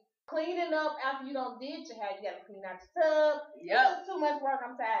got to be cleaning up after you don't did your hair. You got to clean out your tub. It's too much work.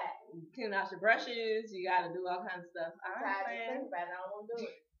 I'm tired. Clean out your brushes. You got to do all kinds of stuff. I'm tired. I don't want to do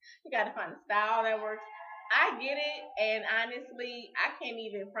it. You got to find a style that works. I get it, and honestly, I can't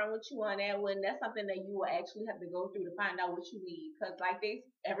even front with you on that one. That's something that you will actually have to go through to find out what you need. Because like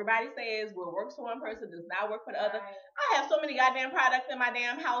everybody says, what works for one person does not work for the other. I have so many goddamn products in my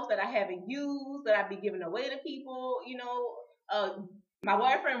damn house that I haven't used, that I be giving away to people. You know, my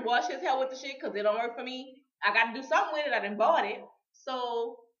boyfriend washed his hair with the shit because it don't work for me. I got to do something with it. I done bought it.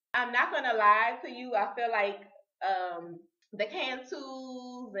 So I'm not going to lie to you. I feel like the Cantus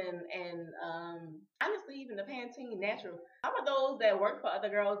and honestly even the Pantene Natural, some of those that work for other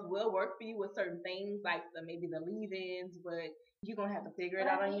girls will work for you with certain things like maybe the leave-ins, but you're gonna have to figure it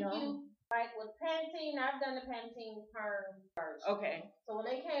out on your own. Like with Pantene, I've done the Pantene perm version. Okay. So when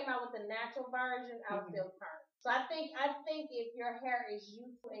they came out with the natural version, I was still perm. So I think if your hair is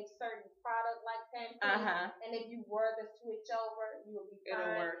used to a certain product like shampoo, and if you were to switch over, you would be fine.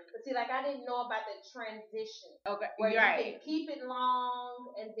 It'll work. But see, like I didn't know about the transition. Okay, where you right. can keep it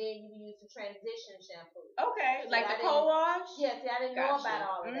long and then you use the transition shampoo. Okay, See, like the co-wash. Yeah, see, I didn't know about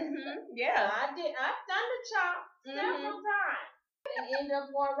all of that. Yeah, I've done the chop several times. And end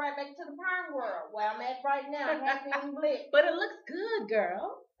up going right back to the perm world where I'm at right now, happy and bliss. But it looks good,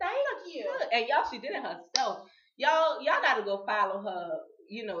 girl. Thank you. Good. And y'all, she did it herself. Y'all gotta go follow her.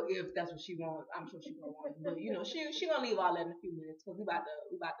 You know, if that's what she wants. I'm sure she gonna want it. But you know, she gonna leave all that in a few minutes because we about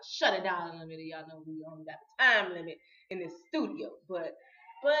to shut it down in a minute. Y'all know we only got the time limit in this studio. But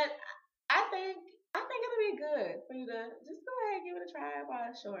I think it'll be good for you to just go ahead and give it a try while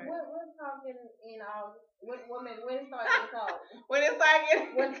it's short. We're talking in August. When it starts getting cold? When it starts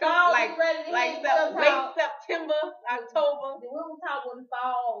getting cold, like late September, October. We will talk when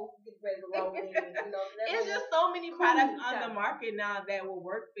fall gets ready to roll in. You know, it's just so many products on the market now that will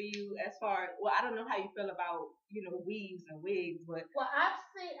work for you. As far well, I don't know how you feel about weaves and wigs, but I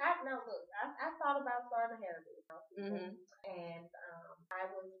thought about starting a hair business. And I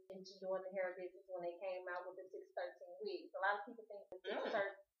was into doing the hair business when they came out with the 613 wigs. A lot of people think the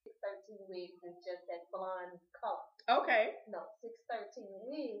 613 wigs is just that blonde color. Okay. No, 613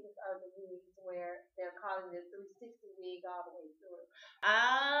 wigs are the wigs where they're calling it 360 wig all the way through.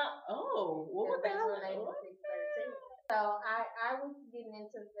 What was that? Name of 613. So I was getting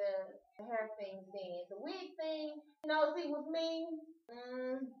into the hair thing then. The wig thing, see, with me,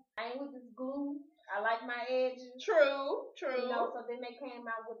 I ain't with this glue. I like my edges. True. So then they came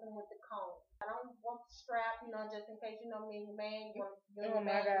out with them with the comb. I don't want the strap, just in case, me and your man, you want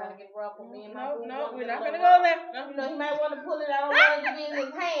to get rough with me and my boo. No, we're not going to go there. No. You might want to pull it out on to be in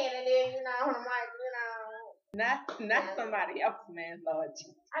his hand, and then, I'm like, Not somebody else, man, Lord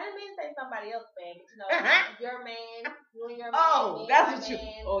Jesus. I didn't mean to say somebody else, man, but, your man, you and your man. Oh, that's what you.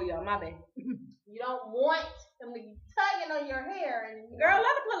 Oh, yeah, my bad. You don't want them to be tugging on your hair. And girl, let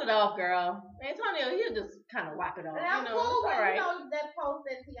her pull it off, girl. Antonio, he'll just kind of whack it off. And I'm cool with, all right. That post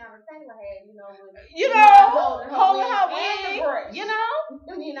that Tiana Taylor had, with holding her wig,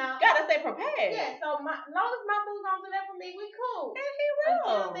 gotta stay prepared. Yeah, so long as my boo gonna do that for me, we cool. And he will.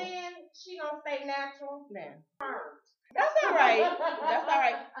 Until then, she gonna stay natural. Man. That's all right.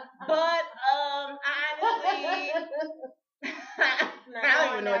 But I honestly, I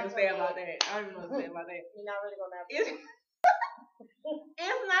don't even know what to say about that. You're not really gonna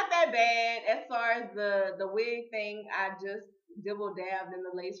It's not that bad as far as the wig thing. I just dibble-dabbed in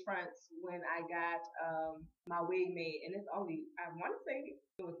the lace fronts when I got my wig made, and it's only, I want to say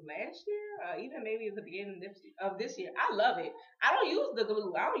it was last year, even maybe at the beginning of this year. I love it. I don't use the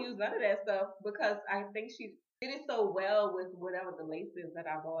glue. I don't use none of that stuff because I think she did it so well with whatever the lace is that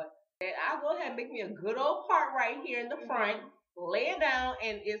I bought that I'll go ahead and make me a good old part right here in the front, lay it down,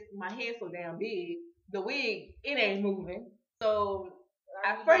 and it's my head so damn big. The wig, it ain't moving. So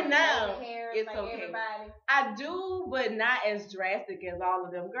for now, it's like okay. Everybody. I do, but not as drastic as all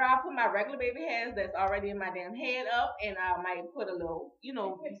of them. Girl, I put my regular baby hairs that's already in my damn head up, and I might put a little,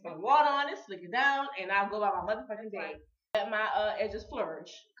 some water on it, slick it down, and I'll go by my motherfucking day. Let my edges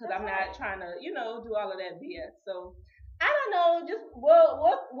flourish, because I'm not trying to, do all of that BS. So I don't know. Just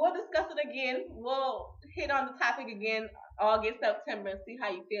we'll discuss it again. We'll hit on the topic again August, September, and see how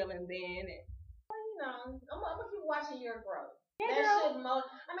you feeling then. And, I'm gonna keep watching your growth. That should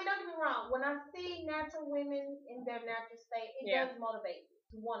motivate. I mean, don't get me wrong. When I see natural women in their natural state, it does motivate you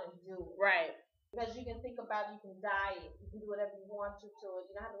to want to do it. Right. Because you can think about it, you can diet, you can do whatever you want to it.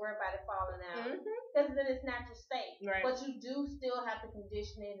 You don't have to worry about it falling out. Because it's in its natural state. Right. But you do still have to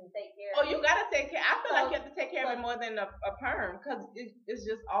condition it and take care of it. Oh, you got to take care. I feel like you have to take care of it more than a perm. Because it's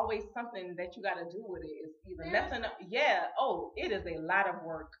just always something that you got to do with it. It's either messing up. Yeah. Oh, it is a lot of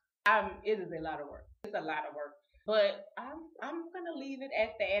work. It is a lot of work. It's a lot of work. But I'm going to leave it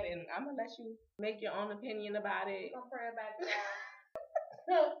at that. And I'm going to let you make your own opinion about it. Don't pray about it.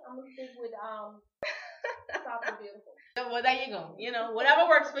 I'm gonna stick with soft and beautiful. Well, there you go. Whatever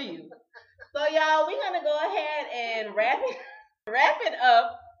works for you. So y'all, we're gonna go ahead and wrap it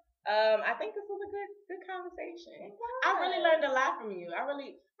up. I think this was a good conversation. I really learned a lot from you. I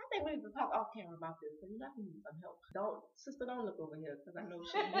think we need to talk off camera about this because I need some help. Sister, don't look over here because I know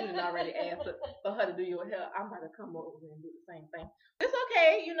you didn't already ask for her to do your hair. I'm about to come over and do the same thing. It's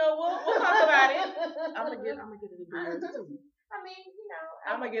okay. We'll talk about it. I'm gonna get her to do yours too. I mean,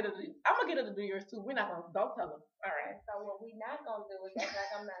 I'm gonna get her to do yours too. We're not gonna. Don't tell them. All right. So what we're not gonna do is act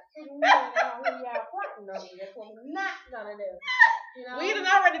like I'm not sitting here and we are pointing on you. That's what we're not gonna do. We done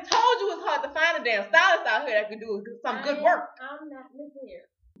already told you it's hard to find a damn stylist out here that can do some good work. I'm not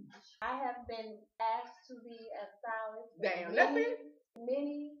here. I have been asked to be a Damn, nothing.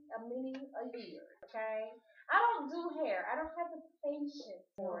 Many a year. Okay. I don't do hair. I don't have the patience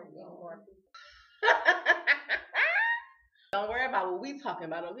for it anymore. Don't worry about what we talking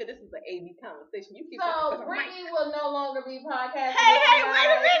about over here. This is an AB conversation. You keep so Brittany will no longer be podcasting. Hey, wait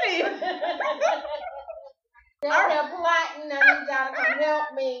a minute. They're plotting. I need y'all to come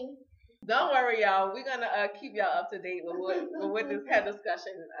help me. Don't worry, y'all. We're gonna keep y'all up to date with what this hair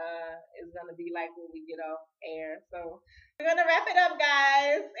discussion is gonna be like when we get off air. So we're gonna wrap it up,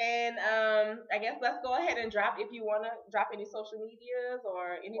 guys, and I guess let's go ahead and drop if you wanna drop any social medias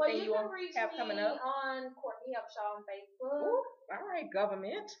or anything you want to have coming up. On Courtney Upshaw on Facebook. Ooh, all right,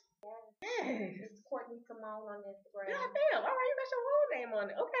 government. Yes. It's Courtney Simone on Instagram. God damn! All right, you got your whole name on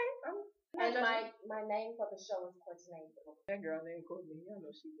it. Okay. And my name for the show is Courtney. That girl named Courtney. Y'all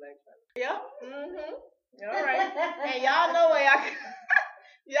know she's black. Yep. All right. And y'all know where y'all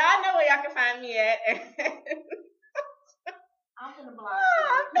can find me at. I'm gonna block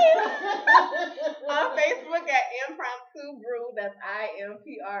on Facebook at Impromptu Brew. That's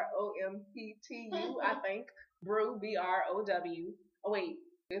IMPROMPTU. I think Brew BROW. Oh wait.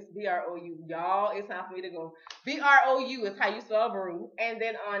 It's BROU. Y'all, it's time for me to go. BROU is how you spell brew. And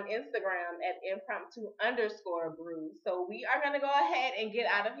then on Instagram at impromptu_brew. So we are going to go ahead and get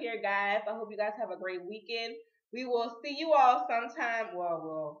out of here, guys. I hope you guys have a great weekend. We will see you all sometime. Well,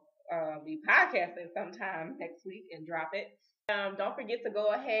 we'll be podcasting sometime next week and drop it. Don't forget to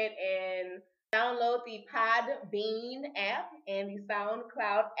go ahead and download the Podbean app and the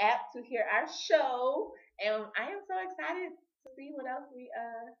SoundCloud app to hear our show. And I am so excited to see what else we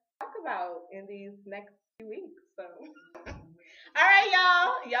talk about in these next few weeks. So, all right,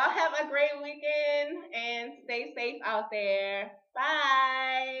 y'all. Y'all have a great weekend and stay safe out there.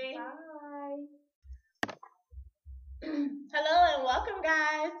 Bye. Bye. Hello and welcome,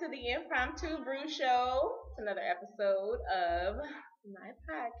 guys, to the Impromptu Brew Show. It's another episode of my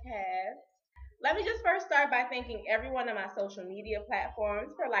podcast. Let me just first start by thanking everyone on my social media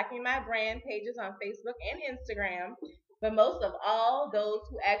platforms for liking my brand pages on Facebook and Instagram. But most of all, those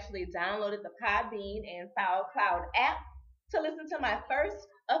who actually downloaded the Podbean and SoundCloud app to listen to my first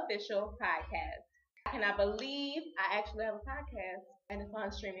official podcast. I cannot believe I actually have a podcast and it's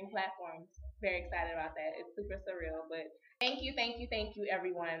on streaming platforms. Very excited about that. It's super surreal, but thank you,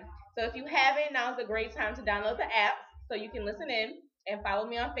 everyone. So if you haven't, now's a great time to download the app so you can listen in and follow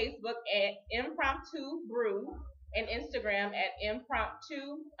me on Facebook at Impromptu Brew and Instagram at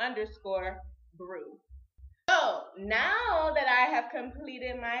Impromptu_brew. So, now that I have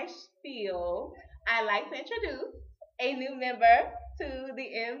completed my spiel, I'd like to introduce a new member to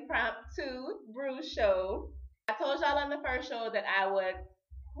the Impromptu Brew Show. I told y'all on the first show that I would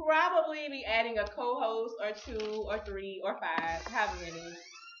probably be adding a co-host or 2 or 3 or 5, however many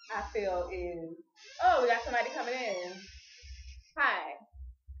I feel is. Oh, we got somebody coming in. Hi,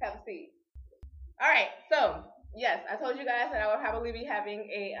 have a seat. All right, so, yes, I told you guys that I would probably be having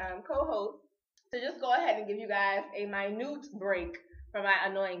a co-host. So just go ahead and give you guys a minute break from my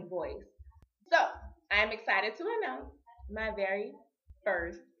annoying voice. So, I'm excited to announce my very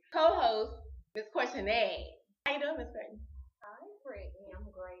first co-host, Miss Courtney. How you doing, Miss Courtney? Hi, Brittany. I'm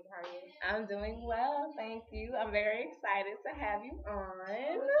great. How are you? I'm doing well, thank you. I'm very excited to have you on.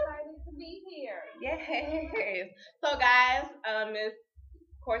 I'm excited to be here. Yes. So, guys, Miss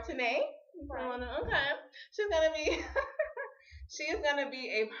Courtney. Okay. She's gonna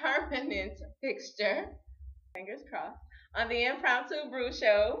be a permanent fixture, fingers crossed, on the Impromptu Brew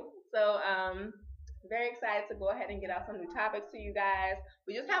Show. So, very excited to go ahead and get out some new topics to you guys.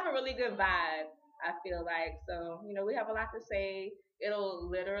 We just have a really good vibe, I feel like. So, we have a lot to say. It'll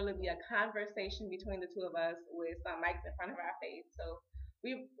literally be a conversation between the two of us with some mics in front of our face. So,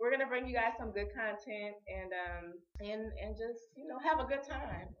 we're gonna bring you guys some good content and just have a good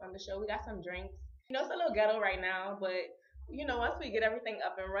time on the show. We got some drinks. It's a little ghetto right now, but once we get everything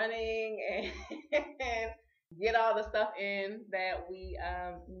up and running and get all the stuff in that we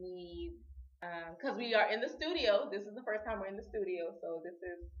need, because we are in the studio. This is the first time we're in the studio, so this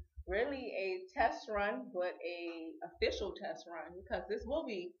is really a test run, but a official test run because this will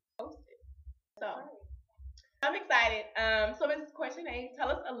be posted. So I'm excited. So Mrs. Courtney, tell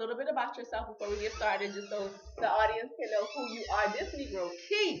us a little bit about yourself before we get started, just so the audience can know who you are. This Negro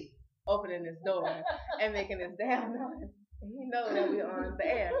key opening this door and making this damn noise. You know that we're on the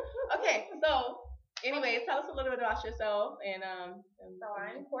air. Okay, so anyways, tell us a little bit about yourself and So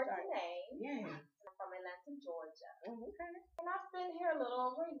I'm Courtney. Yeah. I'm from Atlanta, Georgia. Okay. And I've been here a little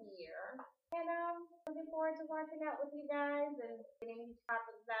over a year. And I'm looking forward to working out with you guys and getting these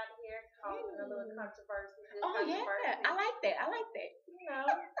topics out here, causing a little controversy. Oh yeah, I like that.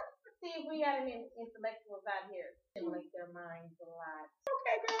 See if we got any intellectuals out here. Stimulate their minds a lot.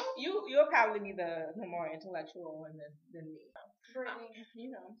 Okay, girl. You'll probably be the more intellectual one than me. Brittany.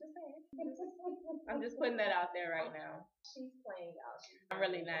 I'm just saying. I'm just putting that out there right now. She's playing out. I'm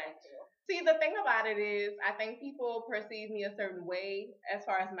really not. See, the thing about it is, I think people perceive me a certain way as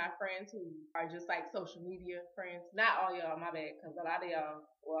far as my friends who are just like social media friends. Not all y'all, my bad, because a lot of y'all,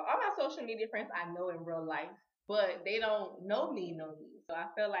 well, all my social media friends I know in real life, but they don't know me. So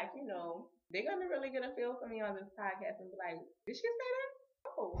I feel like, they're going to really get a feel for me on this podcast and be like, did she say that?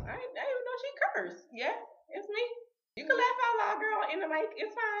 Oh, I didn't even know she cursed. Yeah, it's me. You can laugh out loud, girl, in the mic.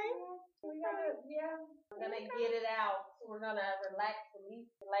 It's fine. We're gonna get it out. We're gonna relax,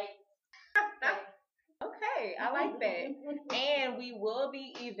 release, like. Okay, I like that. And we will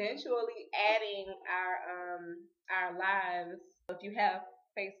be eventually adding our lives. If you have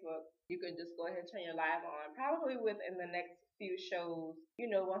Facebook, you could just go ahead and turn your live on. Probably within the next few shows,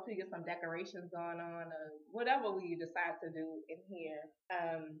 once we get some decorations going on, or whatever we decide to do in here,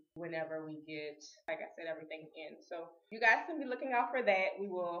 whenever we get, like I said, everything in. So you guys can be looking out for that. We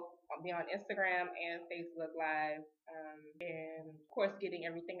will be on Instagram and Facebook Live, and of course getting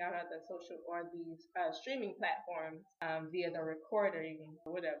everything out of the social or these streaming platforms via the recording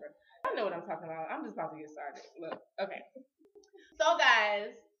or whatever. I know what I'm talking about. I'm just about to get started. Look, okay. So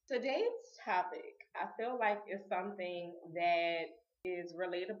guys, today's topic, I feel like is something that is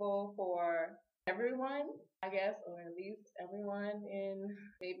relatable for everyone, I guess, or at least everyone in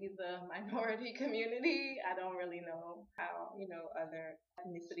maybe the minority community. I don't really know how, other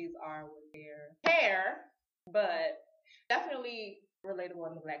ethnicities are with their hair, but definitely relatable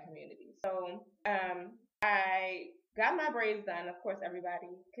in the Black community. So, I got my braids done. Of course, everybody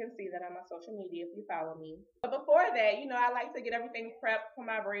can see that on my social media if you follow me. But before that, I like to get everything prepped for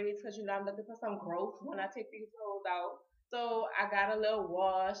my braids because, I'm looking for some growth when I take these hoes out. So I got a little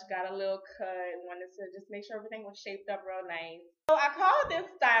wash, got a little cut, wanted to just make sure everything was shaped up real nice. So I called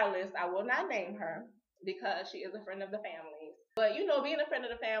this stylist. I will not name her because she is a friend of the family. But, being a friend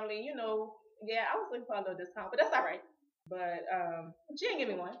of the family, yeah, I was looking for a little discount, but that's all right. But she didn't give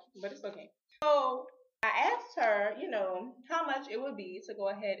me one, but it's okay. So I asked her, how much it would be to go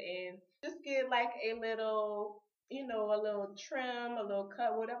ahead and just get like a little, a little trim, a little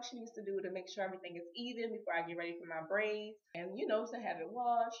cut, whatever she needs to do to make sure everything is even before I get ready for my braids. And, to have it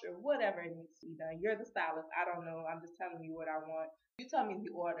washed or whatever it needs to be done. You're the stylist. I don't know. I'm just telling you what I want. You tell me the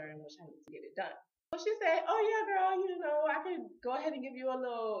order in which I need to get it done. So she said, oh, yeah, girl, I could go ahead and give you a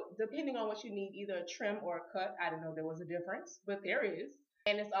little, depending on what you need, either a trim or a cut. I didn't know there was a difference, but there is.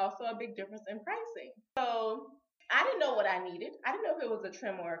 And it's also a big difference in pricing. So I didn't know what I needed. I didn't know if it was a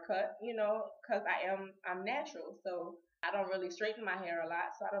trim or a cut, because I'm natural. So I don't really straighten my hair a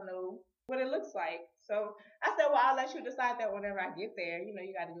lot. So I don't know what it looks like. So I said, well, I'll let you decide that whenever I get there. You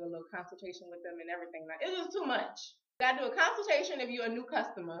got to do a little consultation with them and everything. Like, it was too much. You got to do a consultation if you're a new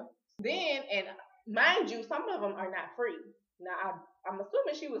customer. Then, and mind you, some of them are not free. Now, I'm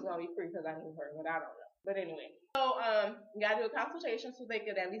assuming she was going to be free because I knew her, but I don't know. But anyway, so you gotta do a consultation so they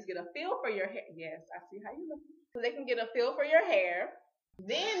could at least get a feel for your hair. Yes, I see how you look. So they can get a feel for your hair.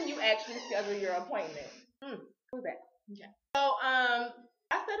 Then you actually schedule your appointment. Who's that? Okay. So I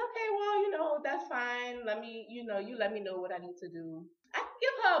said, okay, well, that's fine. Let me, you let me know what I need to do. I can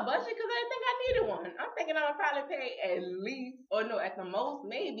give her a budget because I didn't think I needed one. I'm thinking I'm gonna probably pay at least, or no, at the most,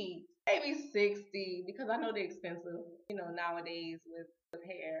 maybe $60 because I know they're expensive, nowadays with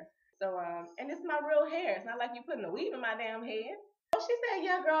hair. So, and it's my real hair. It's not like you putting a weave in my damn head. So she said,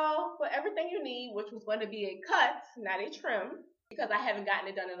 yeah, girl, for everything you need, which was going to be a cut, not a trim, because I haven't gotten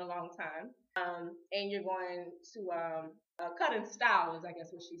it done in a long time. And you're going to cut and style is, I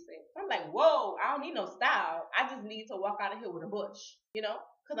guess, what she said. I'm like, whoa, I don't need no style. I just need to walk out of here with a bush,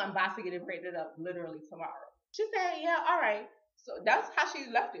 because I'm about to get it braided up literally tomorrow. She said, yeah, all right. So that's how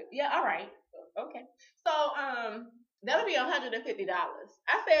she left it. Yeah, all right. Okay. So, that'll be $150.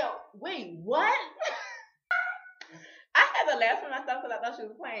 I said, wait, what? I had to laugh for myself because I thought she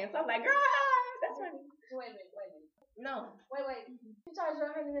was playing. So I'm like, girl, that's funny. Wait a minute. No. Wait. You charge you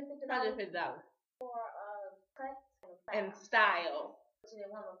 $150? $150. For cut and style. But you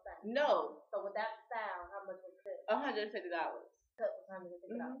didn't want no style? No. So with that style, how much was it? $150. Cut was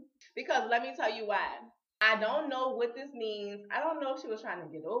 $150. Because let me tell you why. I don't know what this means. I don't know if she was trying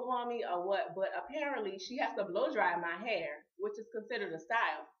to get over on me or what, but apparently she has to blow dry my hair, which is considered a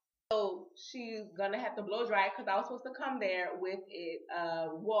style. So she's going to have to blow dry because I was supposed to come there with it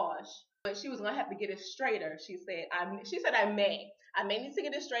washed but she was gonna have to get it straighter. She said I may need to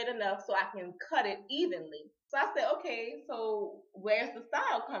get it straight enough so I can cut it evenly. So I said, okay, so where's the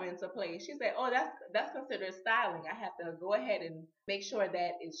style come into play? She said, oh, that's considered styling. I have to go ahead and make sure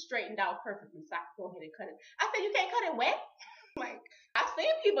that it's straightened out perfectly so I can go ahead and cut it. I said, you can't cut it wet? Like, I've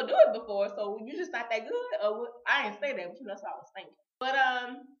seen people do it before, so you just not that good? Or what? I didn't say that, but that's what I was thinking. But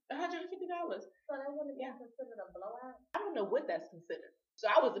 $150. So that wouldn't be considered a blowout? I don't know what that's considered.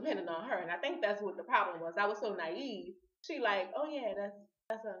 So I was depending on her, and I think that's what the problem was. I was so naive. She like, oh yeah,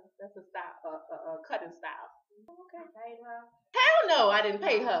 that's a style, a cutting style. Okay. Paid her? Hell no, I didn't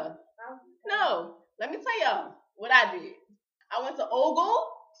pay her. Okay. No, let me tell y'all what I did. I went to Ogle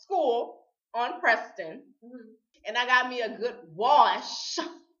School on Preston, and I got me a good wash,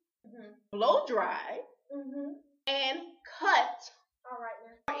 blow dry, and cut. All right,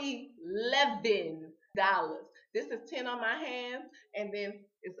 now. $11. This is 10 on my hands, and then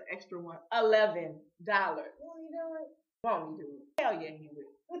it's an extra one. $11. What are you doing? Won't he do it? Hell yeah, he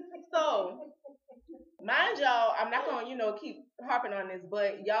will. So, mind y'all, I'm not gonna, keep harping on this,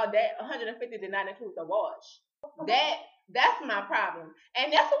 but y'all, that $150 did not include the wash. That's my problem,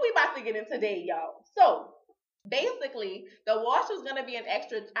 and that's what we about to get in today, y'all. So, basically, the wash was gonna be an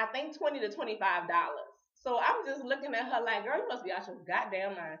extra, I think, $20 to $25. So I'm just looking at her like, girl, you must be out your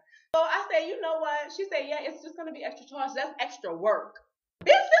goddamn mind. So I said, you know what? She said, yeah, it's just gonna be extra charge. That's extra work.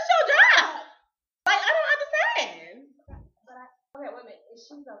 Bitch, this your job. Like, I don't understand. Okay, wait a minute. Is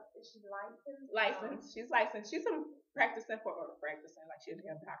she licensed? Licensed. She's licensed. She's practicing like she's a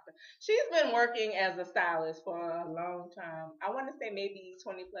damn doctor. She's been working as a stylist for a long time. I want to say maybe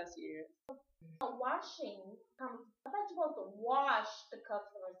 20 plus years. Washing, I thought you're supposed to wash the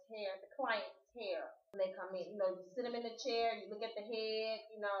customer's hair, the client's hair when they come in. You sit them in the chair, you look at the head,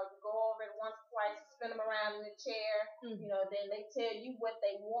 you go over it once, twice, spin them around in the chair. Then they tell you what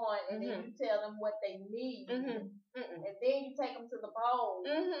they want, and then you tell them what they need. And then you take them to the bowl,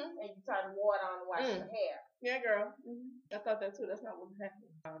 and you turn water on and wash the hair. Yeah, girl. I thought that too. That's not what's happening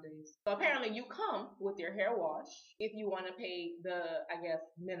nowadays. So apparently you come with your hair wash if you want to pay the, I guess,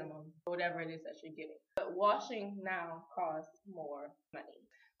 minimum, whatever it is that you're getting. But washing now costs more money.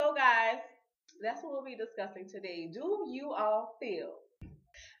 So guys, that's what we'll be discussing today. Do you all feel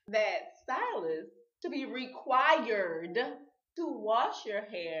that stylists should be required to wash your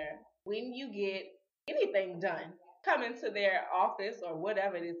hair when you get anything done? Come into their office or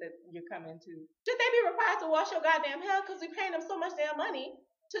whatever it is that you're coming to. Should they be required to wash your goddamn hair? Because we paying them so much damn money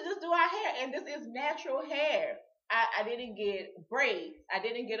to just do our hair. And this is natural hair. I didn't get braids. I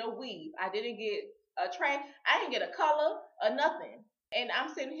didn't get a weave. I didn't get a train. I didn't get a color or nothing. And I'm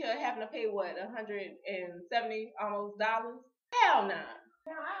sitting here having to pay what, $170 almost dollars? Hell no.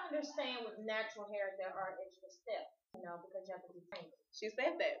 Now I understand with natural hair there are extra steps, because you have to detangle. She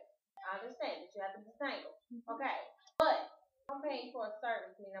said that. I understand that you have to detangle. Okay. But I'm paying for a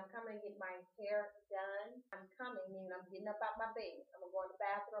service, meaning I'm coming to get my hair done. I'm coming, meaning I'm getting up out my bed. I'm going to go in the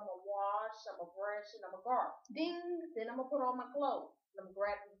bathroom, I'm going to wash, I'm going to brush, and I'm going to gargle. Ding. Then I'm going to put on my clothes. I'm going to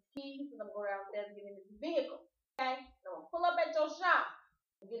grab these keys, and I'm going to go downstairs and get in this vehicle. Okay? And I'm going to pull up at your shop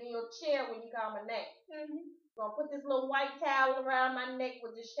and get in your chair when you call my name. I'm going to put this little white towel around my neck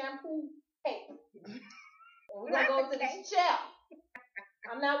with this shampoo paper. And we're going to go to this chair.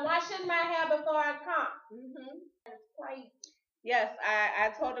 I'm not washing my hair before I come. That's crazy. Yes,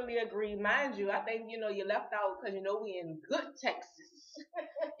 I totally agree. Mind you, I think, you left out, because, we in good Texas.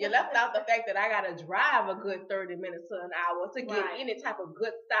 You left out the fact that I got to drive a good 30 minutes to an hour to get any type of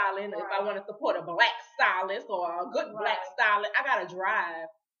good styling. If I want to support a black stylist or a good black stylist, I got to drive.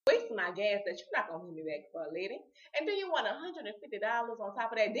 Waste my gas that you're not going to hit me back for, lady. And then you want $150 on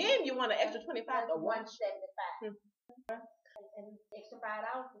top of that. Then you want an extra $25 to $175. And extra $5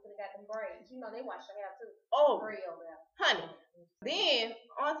 because they got them braids. They wash their hair too. Oh, real well. Honey. Then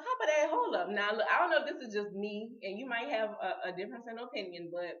on top of that, hold up. Now look, I don't know if this is just me, and you might have a difference in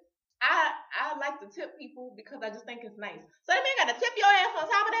opinion, but I like to tip people because I just think it's nice. So that means I gotta tip your ass on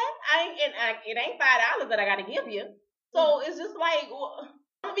top of that. It ain't $5 that I gotta give you. So it's just like,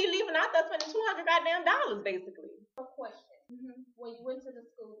 I'm gonna be leaving out there spending $200 goddamn dollars basically. A question. When you went to the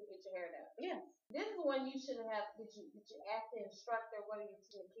school to get your hair done. Yes. This is when you should have. Did you ask the instructor what are you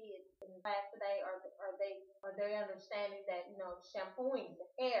teaching the kids in class today? Are they understanding that shampooing the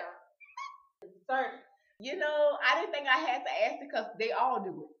hair is certain? I didn't think I had to ask because they all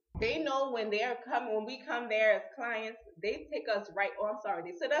do it. They know when we come there as clients, they take us right. Oh, I'm sorry.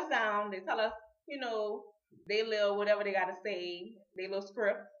 They sit us down. They tell us, they little whatever they gotta say. They little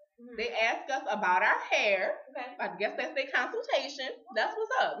script. They ask us about our hair. Okay. I guess that's their consultation. That's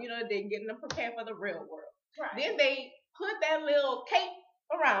what's up. They're getting them prepared for the real world. Right. Then they put that little cape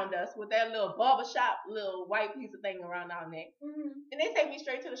around us with that little barbershop, little white piece of thing around our neck, and they take me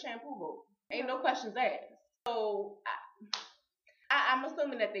straight to the shampoo bowl. Ain't no questions asked. So I'm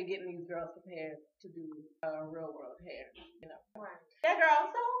assuming that they're getting these girls prepared to do real world hair. Right. That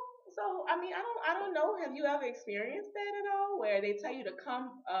girl. So I mean, I don't know. Have you ever experienced that at all, where they tell you to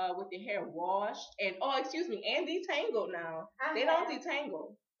come with your hair washed and and detangled now? They don't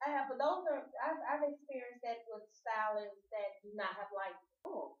detangle. I have, but those are I've experienced that with stylists that do not have license.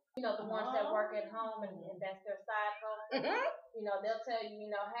 The ones that work at home and that's their side hustle. They'll tell you,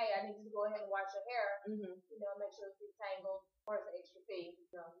 hey, I need you to go ahead and wash your hair. Make sure it's detangled. Where's the extra fee?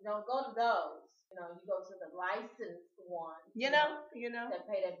 You don't go to those. You go to the licensed ones. That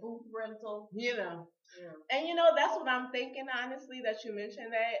pay that booth rental. And that's what I'm thinking. Honestly, that you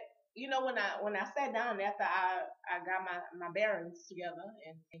mentioned that. When I sat down after I got my bearings together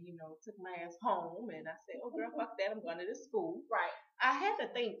and took my ass home and I said, oh girl, fuck that, I'm going to this school. Right. I had to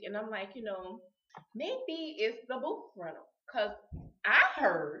think, and I'm like, maybe it's the booth rental, because I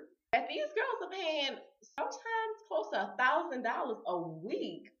heard that these girls are paying sometimes close to $1,000 a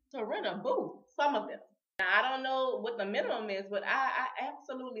week to rent a booth. Some of them. Now, I don't know what the minimum is, but I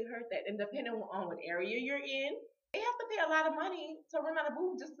absolutely heard that. And depending on what area you're in, they have to pay a lot of money to rent out a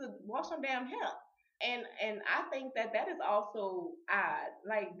booth just to wash some damn hair. And I think that is also odd.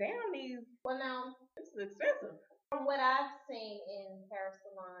 Like, damn, Well, now, this is expensive. From what I've seen in hair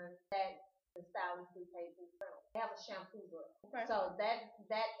salons, that the stylists do pay booth rental. They have a shampoo bill. Okay. So that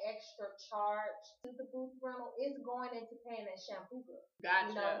extra charge to the booth rental is going into paying that shampoo bill.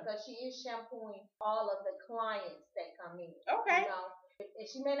 Gotcha. Because she is shampooing all of the clients that come in. Okay. And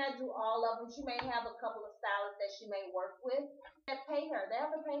she may not do all of them. She may have a couple of stylists that she may work with that pay her. They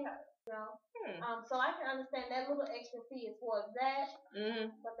have to pay her. So I can understand that little extra fee is for that,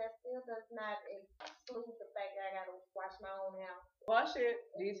 but that still does not exclude the fact that I gotta wash my own hair. Wash it,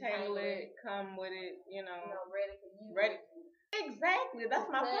 detangle it, come with it, ready for you. Ready. Exactly, that's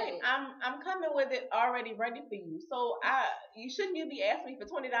my point. I'm coming with it already ready for you. So you shouldn't be asking me for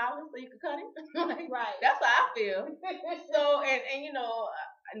 $20 so you can cut it. Right. That's how I feel. So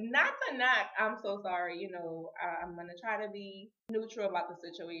and not to knock, I'm so sorry, I'm gonna try to be neutral about the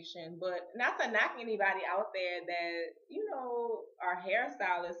situation, but not to knock anybody out there that, are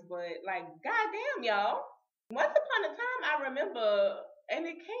hairstylists, but like, goddamn, y'all. Once upon a time, I remember, and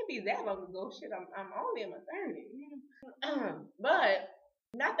it can't be that long ago. Shit, I'm only in my 30s. But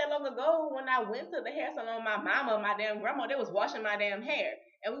not that long ago, when I went to the hair salon, my mama, my damn grandma, they was washing my damn hair,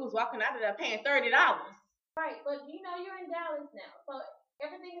 and we was walking out of there paying $30. Right, but you're in Dallas now, so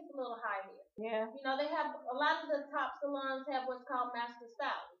everything is a little high here. Yeah. They have a lot of the top salons have what's called master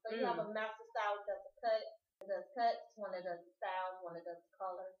stylists. So you have a master stylist that's a cut, that does cuts, one that does styles, one that does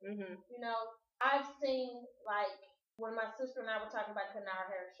color. I've seen, like, when my sister and I were talking about cutting our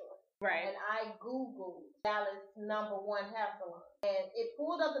hair short. Right. And I Googled Dallas #1 hair salon. And it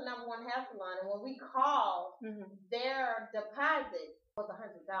pulled up the #1 hair salon. And when we called, their deposit was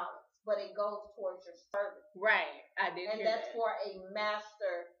 $100. But it goes towards your service. Right. I did. And that's for a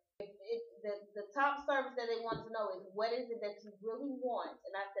master. The top service that they want to know is, what is it that you really want?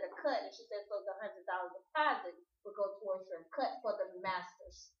 And I said a cut. And she said, so the $100 deposit would go towards your cut for the master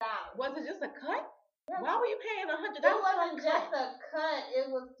style. Was it just a cut? Why were you paying $100? It wasn't just a cut. It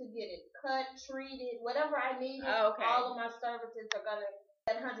was to get it cut, treated, whatever I needed. Oh, okay. All of my services are gonna.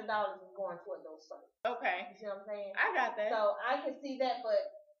 That $100 is going toward those services. Okay. You see what I'm saying? I got that. So I can see that, but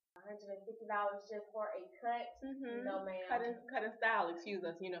 $150 just for a cut? No, ma'am. Cut and style. Excuse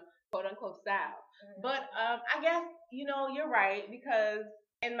us. Quote unquote style. But I guess you're right, because,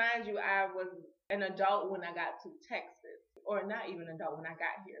 and mind you, I was an adult when I got to Texas, or not even an adult when I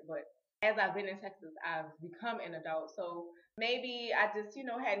got here, but as I've been in Texas, I've become an adult. So maybe I just,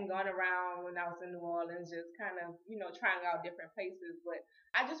 hadn't gone around when I was in New Orleans, just kind of, trying out different places. But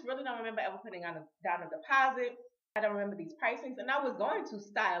I just really don't remember ever putting down a deposit. I don't remember these pricings. And I was going to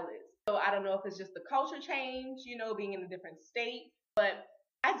stylists. So I don't know if it's just the culture change, being in a different state. But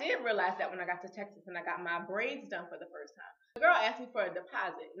I did realize that when I got to Texas and I got my braids done for the first time. The girl asked me for a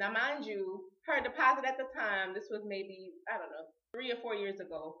deposit. Now, mind you, her deposit at the time, this was maybe, I don't know, 3 or 4 years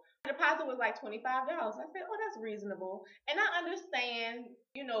ago. The deposit was like $25. I said, oh, that's reasonable. And I understand,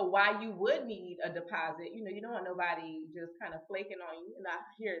 why you would need a deposit. You don't want nobody just kind of flaking on you. And I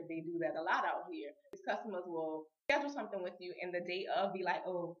hear they do that a lot out here. These customers will schedule something with you and the day of be like,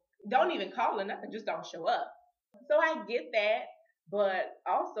 oh, don't even call or nothing, just don't show up. So I get that. But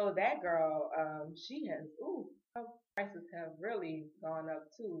also that girl, she has, her prices have really gone up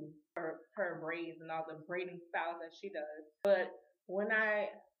too. Her braids and all the braiding styles that she does. But when I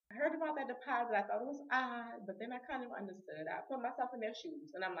I heard about that deposit. I thought it was odd, but then I kind of understood. I put myself in their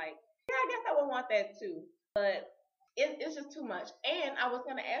shoes, and I'm like, yeah, I guess I would want that too. But it's just too much. And I was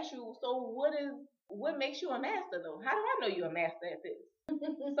gonna ask you, so what makes you a master though? How do I know you're a master at this?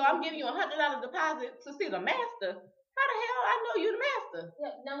 So I'm giving you $100 deposit to see the master. How the hell I know you the master?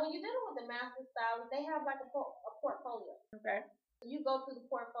 Yeah. Now, when you're dealing with the master style, they have like a portfolio. Okay. You go through the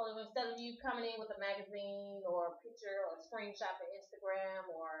portfolio instead of you coming in with a magazine or a picture or a screenshot for Instagram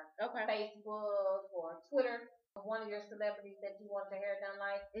or Facebook or Twitter of one of your celebrities that you want your hair done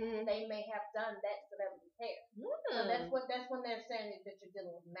like. They may have done that celebrity's hair. So that's when they're saying that you're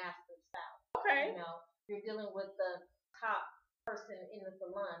dealing with master style. Okay. You know, you're dealing with the top person in the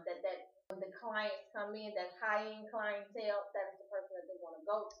salon that when the clients come in, that high-end clientele, that's the person that they want to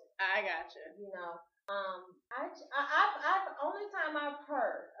go to. I gotcha. You know, I've only time I've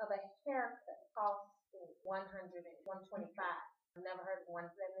heard of a haircut costing 100 and 125. I've never heard of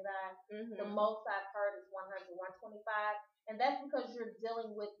 175. The most I've heard is 100, 125, and that's because you're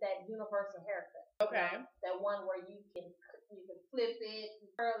dealing with that universal haircut. Okay. You know, that one where you can flip it,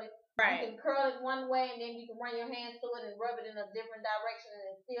 you curl it. Right. You can curl it one way and then you can run your hands through it and rub it in a different direction and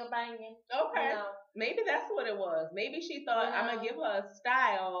it's still banging. Okay. You know? Maybe that's what it was. Maybe she thought I'm gonna give her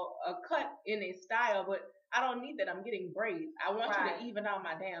a cut in a style, but I don't need that. I'm getting braids. I want you to even out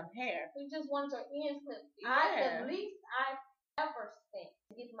my damn hair. You just want your ends clipped. Yeah. The least I've ever spent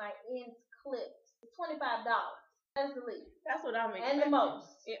to get my ends clipped is $25. That's the least. That's what I'm expecting. And the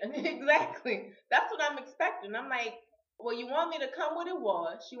most. Yeah, exactly. That's what I'm expecting. I'm like, well, you want me to come with a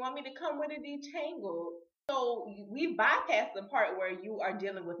wash. You want me to come with a detangled. So we bypassed the part where you are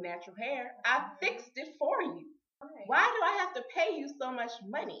dealing with natural hair. I fixed it for you. Okay. Why do I have to pay you so much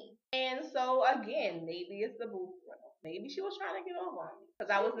money? And so again, maybe it's the booth. Maybe she was trying to get over on me because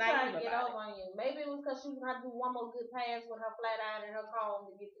I was naive about it. On you. Maybe it was because she was trying to do one more good pass with her flat iron and her comb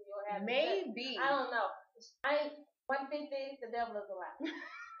to get to your hair. Maybe. I don't know. 150. The devil is a lie.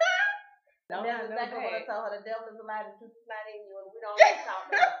 No, that's exactly what I told her. The devil is a lie. The truth is not in you, and we don't talk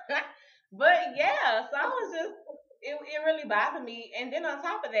about it. But yeah, so I was just, it really bothered me. And then on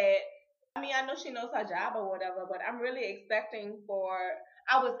top of that, I mean, I know she knows her job or whatever, but I'm really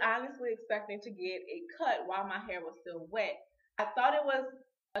I was honestly expecting to get a cut while my hair was still wet. I thought it was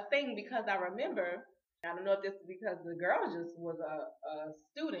a thing because I remember, I don't know if this is because the girl just was a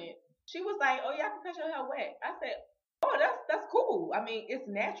student. She was like, oh, yeah, I can cut your hair wet. I said, oh, that's cool. I mean, it's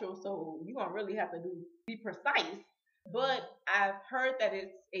natural, so you're going to really have to be precise. But I've heard that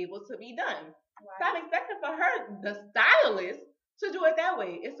it's able to be done. Right. So I'm expecting for her, the stylist, to do it that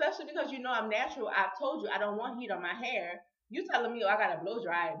way, especially because you know I'm natural. I've told you I don't want heat on my hair. You telling me, oh, I got to blow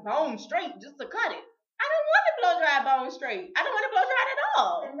dry bone straight just to cut it. I don't want to blow dry bone straight. I don't want to blow dry at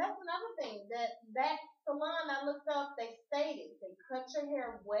all. And that's another thing. That salon I looked up, they stated they cut your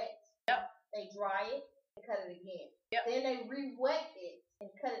hair wet. Yep. They dry it and cut it again. Yep. Then they re-wet it and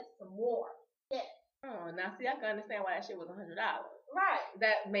cut it some more. Yes. Oh, now see, I can understand why that shit was $100. Right.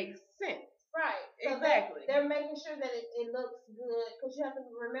 That makes sense. Right. So exactly. They're making sure that it looks good because you have to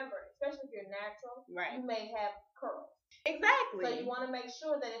remember, especially if you're natural, right, you may have curls. Exactly. So you want to make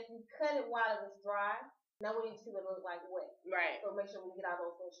sure that if you cut it while it was dry, now we need to see what it looks like wet. Right. So make sure we get all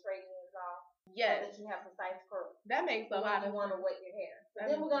those little straight ends off. Yes. So that you have precise curls. That makes a lot of sense. You want to wet your hair. So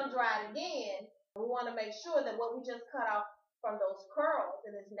then we're going to dry it again. We want to make sure that what we just cut off from those curls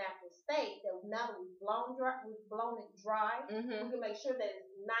in its natural state, that now that we've blown it dry, we can make sure that it's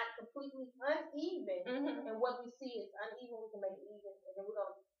not completely uneven, and what we see is uneven, we can make it even, and then we're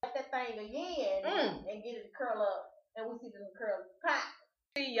going to cut that thing again and get it to curl up, and we see the curls pop.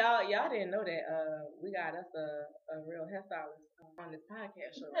 See, y'all didn't know that we got us a real hairstylist on this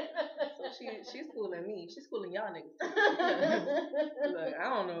podcast show. So she's schooling me. She's schooling y'all niggas. Look, I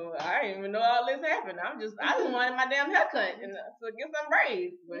don't know. I didn't even know all this happened. I just wanted my damn haircut and to get some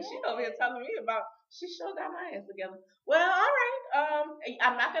braids. But she over here telling me about she sure got my ass together. Well, all right.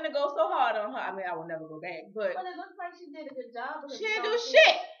 I'm not gonna go so hard on her. I mean, I will never go back. But it looks like she did a good job. She didn't do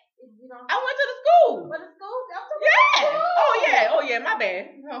shit. I went to the school. But the school? Oh yeah, my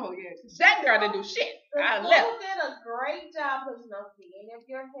bad. Oh yeah. That girl didn't do shit. I left. Did a great job pushing the end of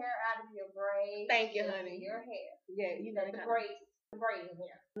your hair out of your braids. Thank you, honey. Your hair. Yeah, you know the braiding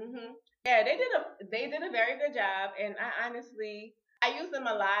hair. Yeah, they did a very good job, and I use them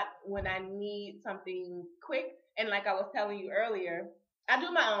a lot when I need something quick. And like I was telling you earlier, I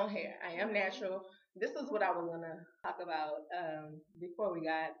do my own hair. I am natural. This is what I was going to talk about before we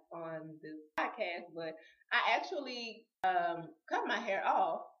got on this podcast, but I actually cut my hair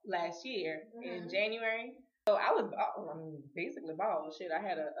off last year in January. So I was, basically bald. Shit, I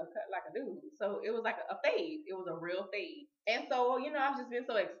had a cut like a dude. So it was like a fade. It was a real fade. And so, I've just been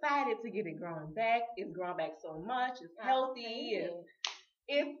so excited to get it growing back. It's growing back so much. It's healthy.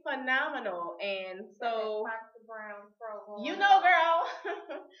 It's phenomenal. And so, Brown pro girl, yeah,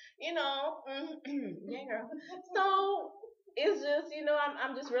 girl. So it's just,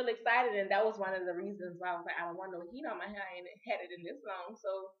 I'm just really excited, and that was one of the reasons why I was like, I don't want no heat on my hair. I ain't had it in this long,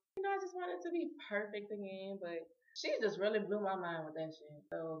 so I just wanted to be perfect again. But she just really blew my mind with that shit.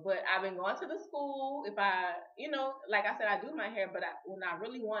 So, but I've been going to the school. If I, like I said, I do my hair, but when I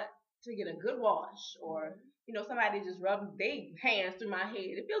really want to get a good wash, or somebody just rub their hands through my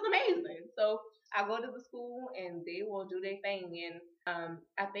head, it feels amazing. So I go to the school and they will do their thing, and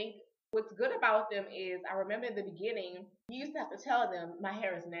I think what's good about them is, I remember in the beginning, you used to have to tell them my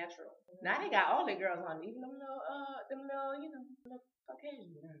hair is natural. Now they got all their girls on, even them little, little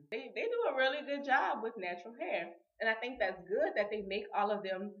Caucasian. They do a really good job with natural hair, and I think that's good that they make all of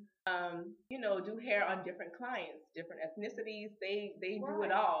them, do hair on different clients, different ethnicities. They do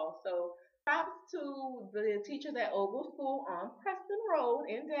it all. So props to the teachers at Ogle School on Preston Road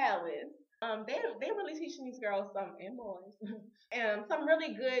in Dallas. They're really teaching these girls and boys some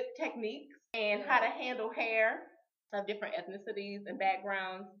really good techniques and how to handle hair of different ethnicities and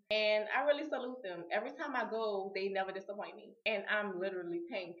backgrounds. And I really salute them. Every time I go, they never disappoint me. And I'm literally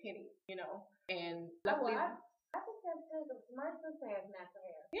paying pennies, And luckily, I think that's good. My sister has natural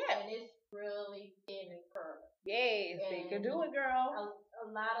hair. Yeah. And it's really thin and curly. Yes, they can do it, girl. A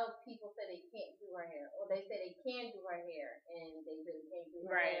lot of people say they can't do her hair, or they say they can do her hair, and they really can't do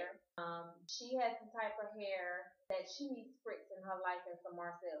her hair. She has the type of hair that she needs spritz in her life and some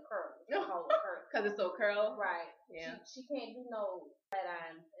Marcel curls. Because it's so curled? Right. Yeah. She can't do no flat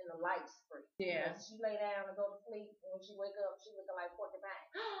irons in a light spritz. Yeah. She lay down and go to sleep, and when she wake up, she looking like porcupine.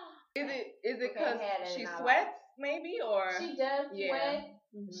 Is it because she sweats, maybe, or? She does sweat.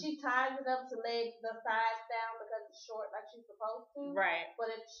 Mm-hmm. She ties it up to lay the sides down because it's short like she's supposed to. Right. But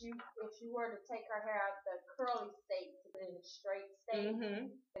if you were to take her hair out the curly state to put it in the straight state,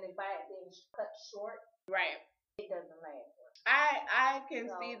 and it by it being cut short, right, it doesn't last. I can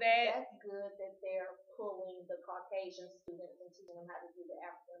see that. That's good that they're pulling the Caucasian students and teaching them how to do the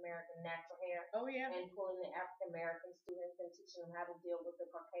African American natural hair. Oh yeah. And pulling the African American students and teaching them how to deal with the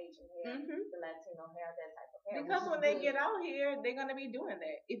Caucasian hair, the Latino hair, that type of hair. Because when they get out here, they're gonna be doing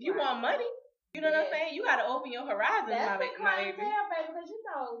that. If you want money, you know what I'm saying? You gotta open your horizons, my baby. Because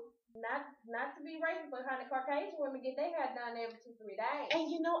not to be racist, but honey, Caucasian women get their hair done every 2-3 days. And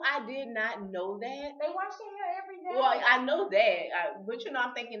I did not know that. They wash their hair every day. Well, I know that, but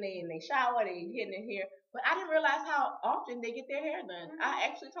I'm thinking they in their shower, they hitting it here. But I didn't realize how often they get their hair done.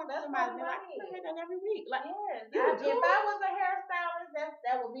 I actually talked to somebody, they're like, I get hair done every week. Like, yes. If I was a hairstylist,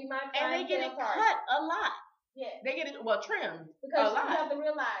 that would be my clientele. And they get it cut a lot. Yes. They get it trimmed because a lot. You have to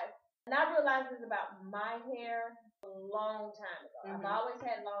realize, and I realized this about my hair a long time ago. I've always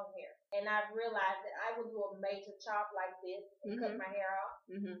had long hair. And I've realized that I would do a major chop like this and cut my hair off.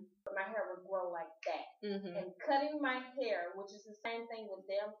 But my hair would grow like that. And cutting my hair, which is the same thing with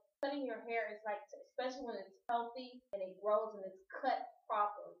them, cutting your hair is like, especially when it's healthy and it grows and it's cut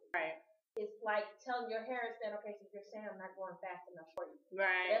properly. Right. It's like telling your hair is saying, okay, so you're saying I'm not going fast enough for you.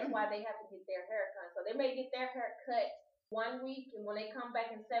 Right. That's why they have to get their hair cut. So they may get their hair cut 1 week, and when they come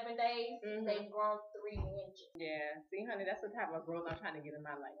back in 7 days, they've grown 3 inches. Yeah. See, honey, that's the type of growth I'm trying to get in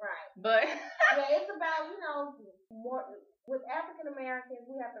my life. Right. But yeah, it's about, more with African Americans,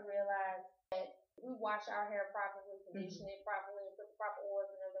 we have to realize that we wash our hair properly, condition it properly, and put the proper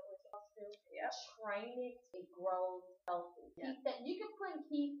oils in it that we're supposed to. Yep. Train it grows healthy. Yep. Keep that. You can put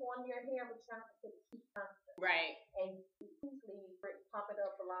heat on your hair, but you don't have to put heat constant. Right. And easily pump it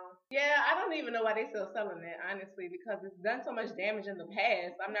up along. Yeah, I don't even know why they still selling that, honestly, because it's done so much damage in the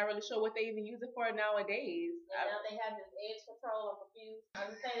past. I'm not really sure what they even use it for nowadays. And now they have this edge control of a few. I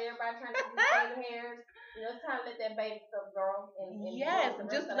would say everybody trying to do baby hairs. It's time to let that baby stuff grow. And yes,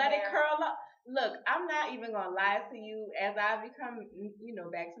 just let it curl up. Look, I'm not even gonna lie to you. As I become,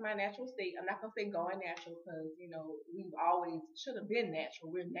 back to my natural state, I'm not gonna say going natural because we've always should have been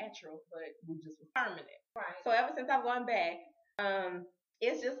natural. We're natural, but we just were permanent. Right. So ever since I've gone back,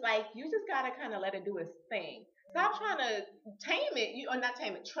 it's just like you just gotta kind of let it do its thing. Stop trying to tame it, or not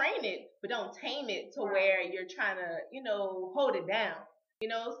tame it, train it, but don't tame it to where you're trying to, hold it down.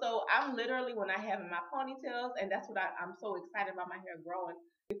 So I'm literally, when I have in my ponytails, and that's what I'm so excited about my hair growing.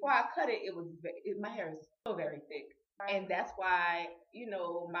 Before I cut it, my hair is so very thick. Right. And that's why,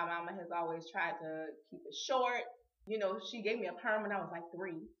 my mama has always tried to keep it short. She gave me a perm when I was like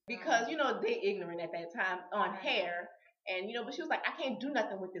 3 because, they ignorant at that time on hair. And, but she was like, I can't do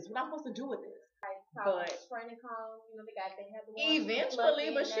nothing with this. What am I supposed to do with this? Right. called But training comb. You know, they have the ones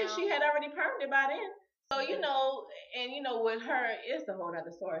eventually, but shit, now. she had already permed it by then. So, you know, and you know, with her, it's a whole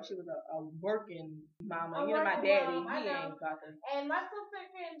other story. She was a working mama. You know, my daddy, he ain't got them. And my sister,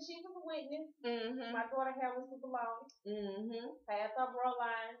 she was a witness. Mm-hmm. My daughter hair was super long. Mm-hmm. Past her bro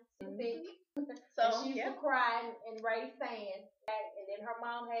line, super thick. So and she used to cry and raise sand. And then her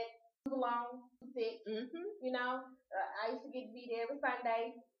mom had super long, super thick. Mm-hmm. You know, I used to get beat every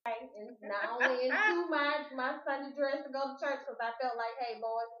Sunday. And not only into my Sunday dress to go to church because I felt like, hey,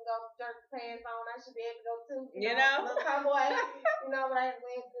 boys can go to church pants on, I should be able to go too. You know? Little tomboy. You know, but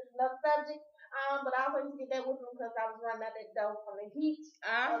it's another subject. But I also used to get that with them because I was running out that door from the heat.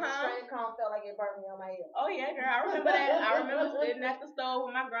 The straight comb felt like it burned me on my head. Oh yeah, girl, I remember that. I remember sitting at the stove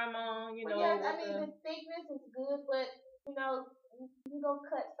with my grandma. You know. Yeah, I mean the thickness was good, but you know, you can go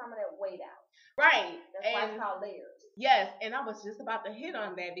cut some of that weight out. Right. That's why it's called layers. Yes, and I was just about to hit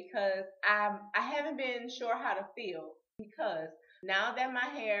on that because I haven't been sure how to feel because now that my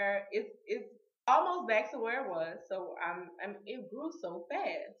hair is almost back to where it was, so it grew so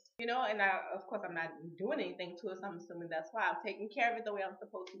fast, you know, and of course I'm not doing anything to it, so I'm assuming that's why I'm taking care of it the way I'm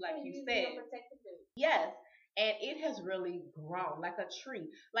supposed to, like you said. Yes. And it has really grown like a tree.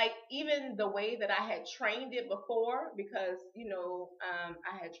 Like even the way that I had trained it before, because, you know,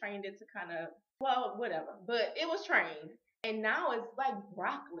 I had trained it to kind of, well, whatever, but it was trained. And now it's like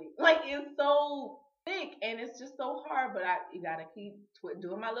broccoli. Like it's so thick and it's just so hard, but you got to keep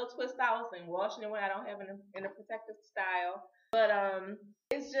doing my little twist outs and washing it when I don't have it in a protective style. But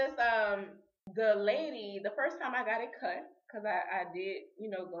it's just the lady, the first time I got it cut, because I did, you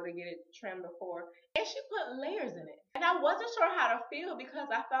know, go to get it trimmed before. And she put layers in it. And I wasn't sure how to feel because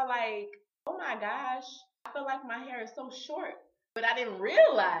I felt like, oh my gosh, I feel like my hair is so short. But I didn't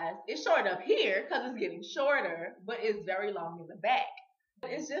realize it's short up here because it's getting shorter, but it's very long in the back.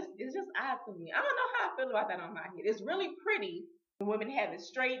 It's just odd to me. I don't know how I feel about that on my head. It's really pretty when women have it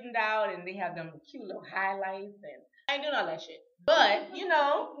straightened out and they have them cute little highlights, and I ain't doing all that shit. But, you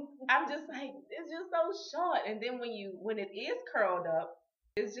know, I'm just like, it's just so short. And then when it is curled up,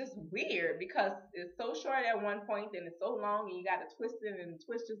 it's just weird because it's so short at one point and it's so long and you got to twist it and the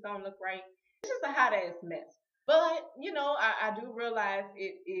twist just don't look right. It's just a hot ass mess. But, you know, I do realize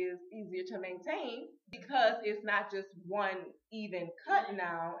it is easier to maintain because it's not just one even cut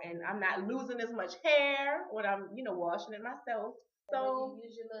now and I'm not losing as much hair when I'm, you know, washing it myself. So when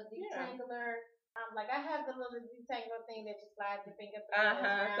you use your little detangler. Like I have the little detangler thing that you slide your finger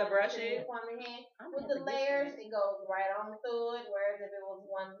through to brush it. On the hand. With the layers, it goes right on through it. Whereas if it was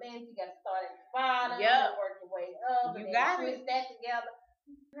one length, you got to start at the bottom and work your way up. You and got then twist that together.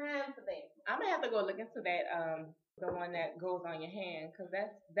 Time for that. I'm gonna have to go look into that. The one that goes on your hand, because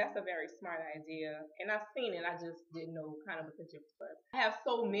that's a very smart idea. And I've seen it. I just didn't know kind of what the difference was. I have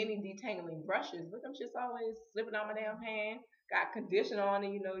so many detangling brushes, but I'm just always slipping on my damn hand. Got conditioner on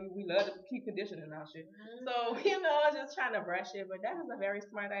it, you know, we love to keep conditioning our shit. So, you know, just trying to brush it, but that is a very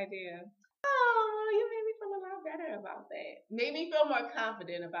smart idea. Oh, you made me feel a lot better about that. Made me feel more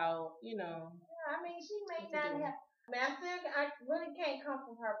confident about, you know. Yeah, I mean, she may not have. I really can't come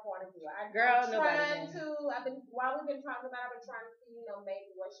from her point of view. I've been talking about, I've been trying to see, you know,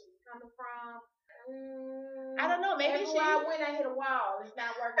 maybe where she was coming from. I don't know. Maybe everywhere I went, I hit a wall. It's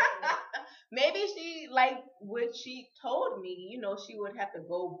not working for me. Maybe she, like what she told me, you know, she would have to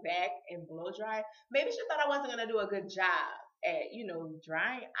go back and blow dry. Maybe she thought I wasn't going to do a good job at, you know,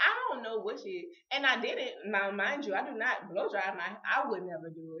 drying. I don't know what she, and I didn't. Now, mind you, I do not blow dry. I would never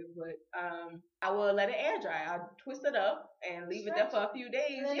do it, but I will let it air dry. I'll twist it up and leave it there for a few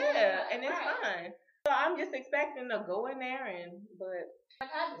days. Yeah, and it's fine. So I'm just expecting to go in there but.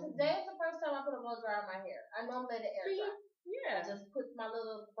 Today is the first time I put a blow dryer on my hair. I normally let it air dry. Yeah. I just put my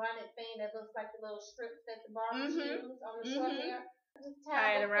little bonnet thing that looks like the little strips that the barbers use on the short hair. I just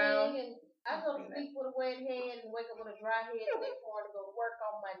tie it around. And I go to sleep with a wet head and wake up with a dry head the next morning to go to work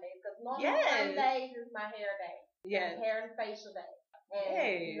on Monday. Because normally Sundays is my hair day. Yes. Hair and facial day.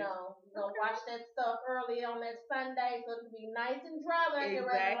 And, you know, you're going to wash that stuff early on that Sunday so it'll be nice and dry when I get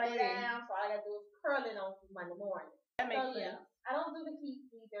ready to lay down. So all I got to do is curl it on Monday morning. That makes sense. Yeah. I don't do the heat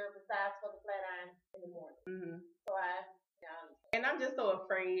either besides for the flat iron in the morning. So and I'm just so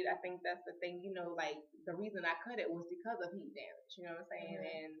afraid. I think that's the thing, you know, like the reason I cut it was because of heat damage, you know what I'm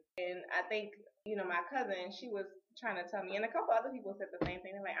saying? And I think, you know, my cousin, she was trying to tell me, and a couple other people said the same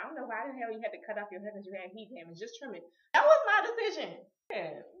thing. They're like, I don't know why the hell you had to cut off your hair because you had heat damage. Just trim it. That was my decision.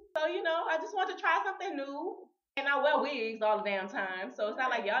 Yeah. So, you know, I just want to try something new. And I wear wigs all the damn time. So it's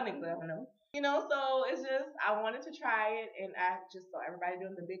not like y'all niggas ever know. You know, so it's just, I wanted to try it, and I just saw everybody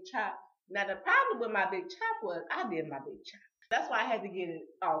doing the big chop. Now, the problem with my big chop was I did my big chop. That's why I had to get it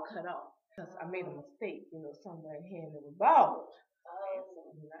all cut off. because I made a mistake, somewhere here and it was bald. And so,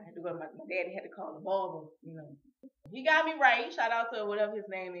 I had to go. My daddy had to call the barber. He got me right. Shout out to whatever his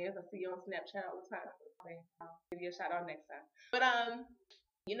name is. I see you on Snapchat all the time. I'll give you a shout out next time. But I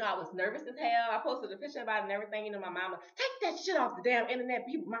was nervous as hell. I posted a picture about it and everything. My mama, take that shit off the damn internet.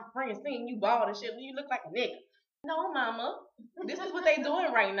 People, my friends, seeing you bald and shit. You look like a nigga. No, mama. This is what they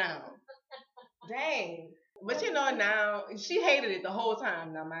doing right now. Dang. But now she hated it the whole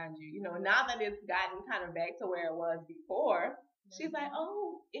time. Now, mind you, now that it's gotten kind of back to where it was before, she's like,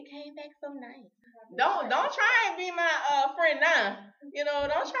 oh, it came back so nice. Don't try and be my friend now.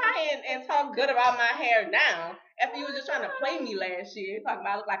 Don't try and talk good about my hair now. After you were just trying to play me last year, talking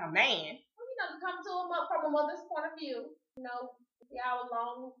about I look like a man. Well, come to him up from a mother's point of view. See our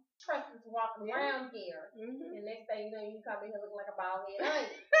long tresses walking around here. Mm-hmm. And next thing you know, you come in here looking like a bald head.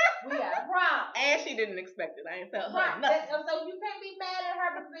 We got a problem. And she didn't expect it. I ain't tell her nothing. So you can't be mad at her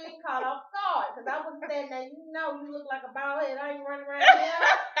for being caught off guard. Because I was saying that you look like a bald head. I ain't running around here.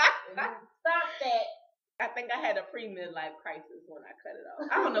 Stop that. I think I had a pre-midlife crisis when I cut it off.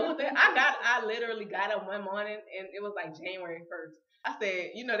 I don't know what I literally got up one morning and it was like January 1st. I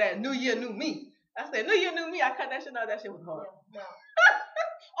said, that New Year, New Me. I said, New Year, New Me. I cut that shit off. That shit was hard. No.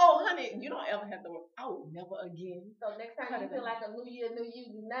 Oh, honey, you don't ever have to work. I will never again. So next time you feel like a New Year, New You,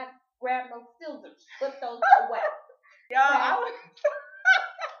 do not grab those scissors. Put those away. Y'all,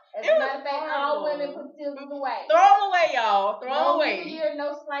 As a matter of fact, all women put scissors away. Throw them away, y'all. Throw them away. New Year,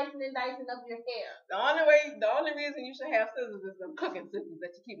 no slicing and dicing of your hair. The only reason you should have scissors is them cooking scissors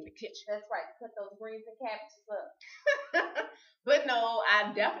that you keep in the kitchen. That's right. Cut those greens and cabbages up. But no,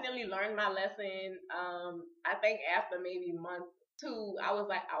 I definitely learned my lesson. I think after maybe month 2, I was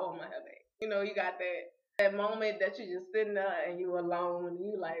like, I want my hair back. You got that moment that you're just sitting there and you alone and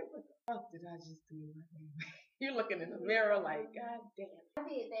you like, what the fuck did I just do? You're looking in the mirror like, God damn. I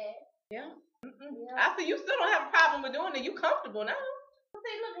did that. Yeah. Yeah. I see you still don't have a problem with doing it. You comfortable now.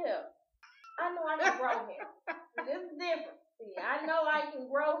 See, look here. I know I can grow hair. This is different. See, I know I can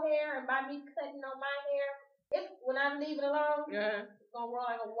grow hair, and by me cutting on my hair, when I leave it alone, it's gonna grow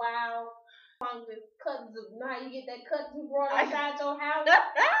like a wild fungus cuttings. You know how you get that cut you grow inside your house?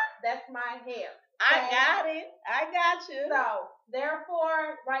 That's my hair. I got it. I got you. So,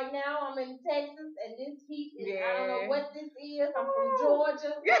 therefore, right now I'm in Texas, and this heat is, I don't know what this is. I'm from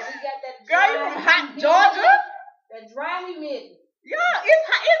Georgia. So we got that dry. Girl, you from hot Georgia? That dry humidity. Yeah,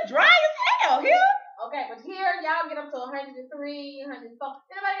 it's dry as hell here. Okay, but here, y'all get up to 103, 104.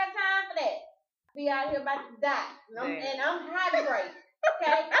 Nobody got time for that. Be out here about to die. And I'm hydrated.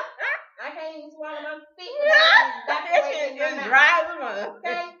 Okay? I can't even swallow my feet. It's dry as a mother.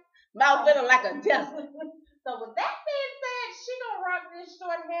 Okay? Mouth feeling like a desert. So with that being said, she gonna rock this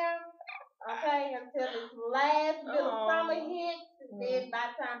short hair, okay, until this last bit of summer hits. And then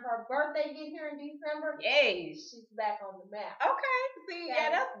by the time her birthday gets here in December, she's back on the map. Okay, see,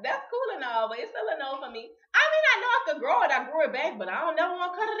 that's cool and all, but it's still a no for me. I mean, I know I could grow it. I grew it back, but I don't never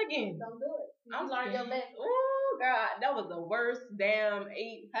want to cut it again. Don't do it. I'm learning your lesson. Ooh, girl, that was the worst damn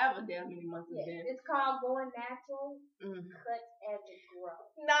however damn many months it's been. It's called going natural. Cut as it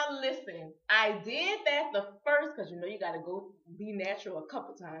grows. Now listen, I did that the first, because you got to go be natural a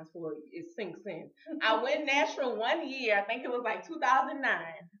couple times before it sinks in. I went natural 1 year. I think it was like 2009.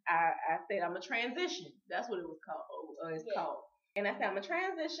 I said I'm a transition. That's what it was called. Called. And I said I'm a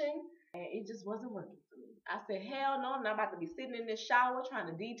transition, and it just wasn't working for me. I said, hell no, I'm not about to be sitting in this shower trying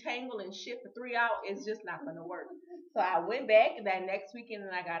to detangle and shit for 3 hours. It's just not going to work. So I went back that next weekend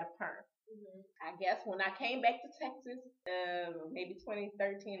and I got a perm. I guess when I came back to Texas, maybe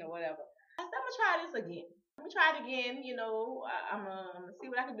 2013 or whatever, I said, I'm going to try this again. I'm going to try it again. I'm going to see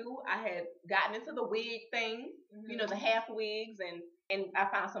what I can do. I had gotten into the wig thing, the half wigs, and I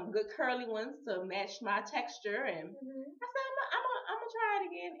found some good curly ones to match my texture. And I said, I'm going to try it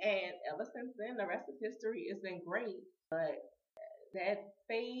again. And ever since then, the rest of history has been great. But that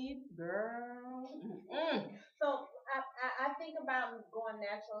fade, girl. So I think about going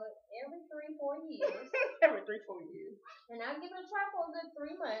natural every 3-4 years. Every 3-4 years. And I give it a try for a good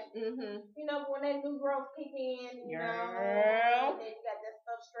 3 months. When that new growth kick in, and then you got that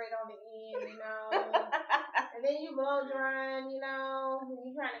stuff straight on the end, and then you blow drying, and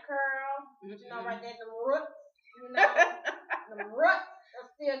you're trying to curl, right there, the roots, the roots are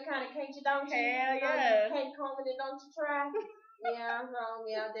still kind of can't you, don't you? Hell yeah. You can't comb it, don't you try?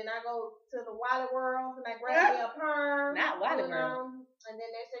 Then I go to the Wally World and I grab me a perm. Not Wally World. And then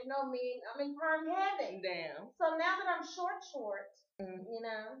they say, no, I'm in perm heaven. Damn. So now that I'm short, I'm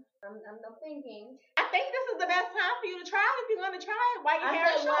thinking. I think this is the best time for you to try it if you're gonna try it while your hair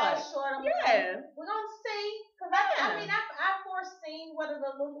is short. Yeah. We're gonna see. Cause I mean, I've foreseen what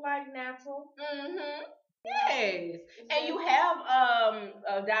it'll look like natural. Mm-hmm. Yes. And you have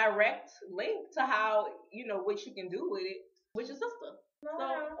a direct link to how, what you can do with it with your sister. No, so,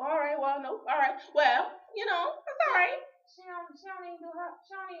 all right, well, no, all right. Well, that's all right. She don't even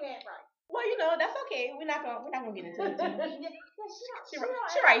act right. Well, that's okay. We're not gonna get into it.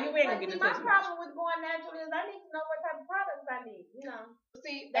 She right. We ain't gonna get into it. My problem with going natural is I need to know what type of products I need.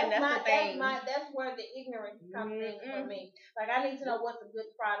 See, that's the thing. That's where the ignorance comes in for me. Like I need to know what's a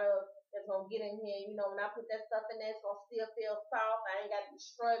good product that's gonna get in here. When I put that stuff in there, it's gonna still feel soft. I ain't got to be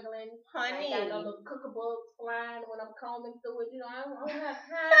struggling. Honey. I ain't got no little cookabooks flying when I'm combing through it. I don't have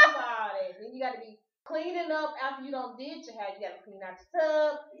time for all that. Then you got to be cleaning up after you don't did your hair. You got to clean out your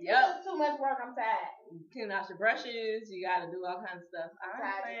tub. Yep. It's too much work. I'm tired. Clean out your brushes. You got to do all kinds of stuff. I'm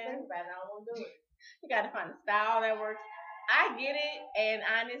tired to think about it. I don't want to do it. You got to find a style that works. I get it, and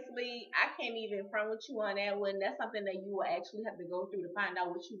honestly, I can't even front with you on that one. That's something that you will actually have to go through to find out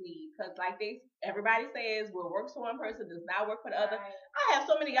what you need. Because everybody says what works for one person does not work for the other. I have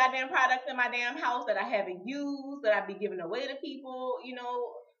so many goddamn products in my damn house that I haven't used, that I be giving away to people.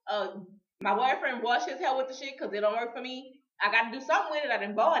 My boyfriend washed his hair with the shit because it don't work for me. I got to do something with it. I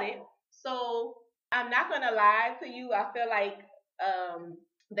done bought it. So I'm not going to lie to you. I feel like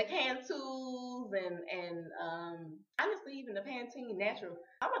the Cantus and honestly even the Pantene Natural,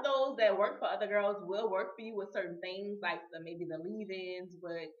 some of those that work for other girls will work for you with certain things like maybe the leave-ins,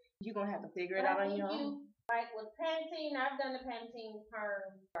 but you're going to have to figure it out on your own. Like with Pantene, I've done the Pantene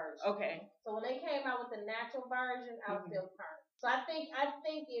perm version. Okay. So when they came out with the natural version, I was still perm. So I think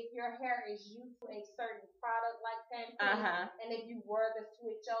if your hair is used to a certain product like Pantene, and if you were to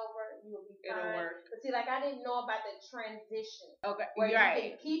switch over, you would be fine. It'll work. But see, like I didn't know about the transition. Okay. Where you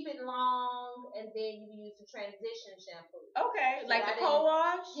can keep it long and then you use the transition shampoo. Okay. Like the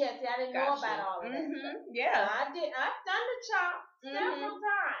co-wash? Yeah, see, I didn't know about all of that stuff. Yeah. I've done the chop several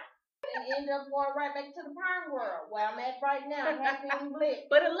times. And end up going right back to the perm world where I'm at right now.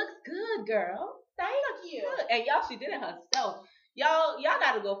 But it looks good, girl. Thank you. Good. And y'all, she did it herself. Y'all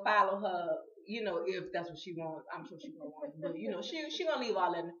gotta go follow her. If that's what she wants. I'm sure she gonna want it. But she gonna leave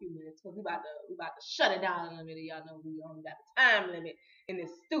all that in a few minutes because we about to shut it down in a minute. Y'all know we only got the time limit in this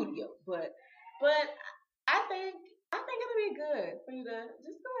studio. But I think it'll be good for you to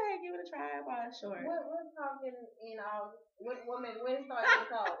just go ahead and give it a try while it's short. We're talking in August. When it starts getting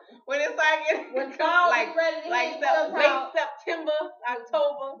cold? When it starts getting cold, like late September,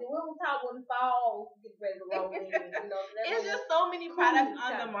 October. Then we'll talk when fall gets ready to roll in. It's just so many products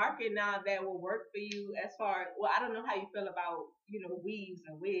on the market now that will work for you as far as, I don't know how you feel about, weaves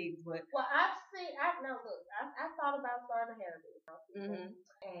and wigs, but. Well, I thought about starting a hair business.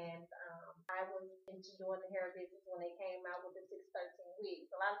 And I was into doing the hair business when they came out with the 613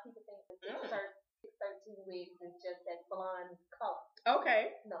 wigs. A lot of people think the 613 wigs is just that blonde color.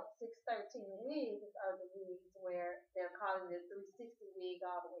 Okay. No, 613 wigs are the wigs where they're calling it 360 wig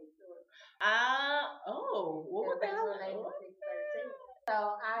all the way through. What was that? Name was 613.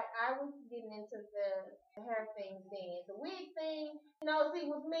 So I was getting into the hair thing then. The wig thing, see,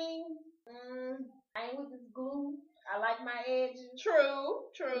 with me, I ain't with this glue. I like my edges. True.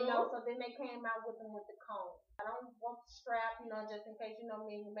 So then they came out with them with the comb. I don't want the strap, just in case, me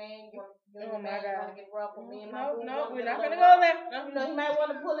and your man, want to get rough with me and my boo. No, we're not going to go there. No. He might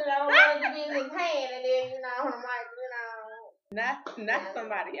want to pull it out on one in his hand, and then, I'm like, Not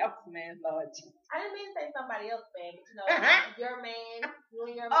somebody else, man, Lord Jesus. I didn't mean to say somebody else, man, but, your man, you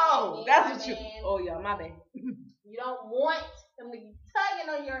and your man. Oh, that's what you. Oh, yeah, my bad. You don't want them to be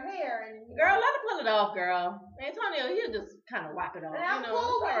tugging on your hair. Girl, let her pull it off, girl. Antonio, he'll just kind of wipe it off. And I'm cool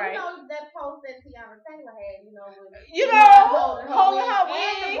it's all right. That post that Tiana Taylor had, with holding her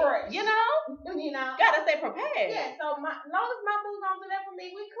wig, gotta stay prepared. Yeah, so long as my boo gonna do that for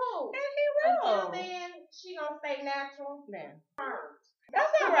me, we cool. And he will. Until then, she gonna stay natural. Man. Perm.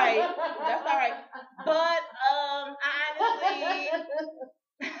 That's all right. But I honestly,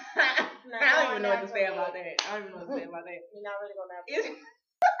 I don't even know what to say about that. You're not really gonna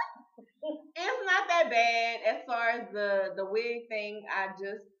It's not that bad as far as the wig thing. I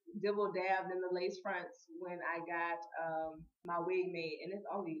just dibble-dabbed in the lace fronts when I got my wig made, and it's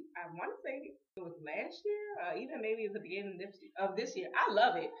only, I want to say it was last year, or even maybe at the beginning of this year. I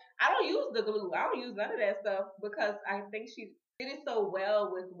love it. I don't use the glue. I don't use none of that stuff because I think she did it so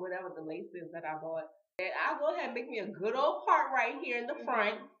well with whatever the lace is that I bought that I'll go ahead and make me a good old part right here in the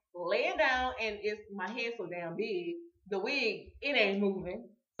front, lay it down, and my head's so damn big. The wig, it ain't moving.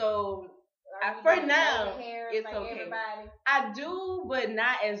 So For now, hair it's like okay. everybody. I do, but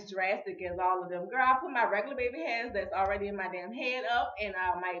not as drastic as all of them. Girl, I put my regular baby hairs that's already in my damn head up, and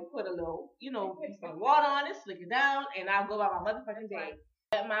I might put a little, some water on it, slick it down, and I'll go by my motherfucking day.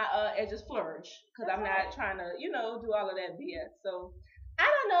 Let my edges flourish, because I'm not trying to, do all of that BS. So, I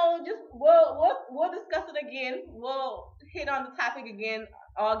don't know. Just we'll discuss it again. We'll hit on the topic again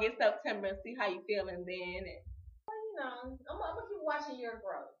August, September, and see how you feeling then. And, I'm gonna keep watching your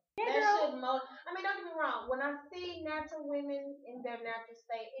growth. Yeah, that should I mean, don't get me wrong. When I see natural women in their natural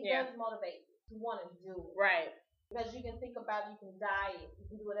state, it does motivate you to want to do it. Right. Because you can think about you can diet, you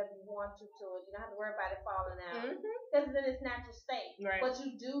can do whatever you want to it. You don't have to worry about it falling out. Mm-hmm. Because it's in its natural state. Right. But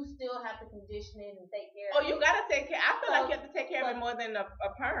you do still have to condition it and take care of it. Oh, you gotta take care. I feel like you have to take care of it more than a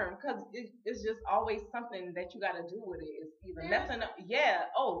perm, because it's just always something that you gotta do with it. It's either messing up. Yeah.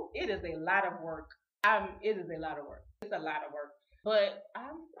 Oh, it is a lot of work. It is a lot of work. It's a lot of work. But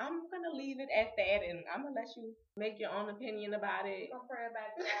I'm gonna leave it at that, and I'm gonna let you make your own opinion about it. Don't pray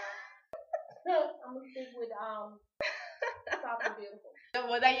about it. I'm gonna stick with soft and beautiful.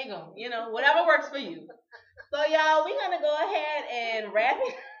 Well, there you go. Whatever works for you. So y'all, we're gonna go ahead and wrap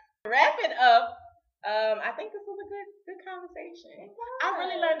it up. I think this was a good conversation. I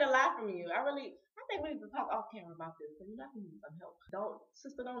really learned a lot from you. I think we need to talk off camera about this, because I need some help. Don't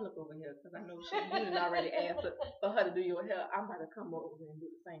look over here, because I know you didn't already ask for her to do your hair. I'm about to come over and do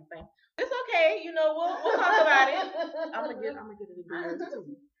the same thing. It's okay, we'll talk about it. I'm gonna get her to do yours too.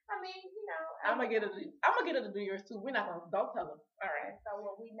 I mean, I'm gonna get her to do yours too. We're not gonna. Don't tell them. All right. So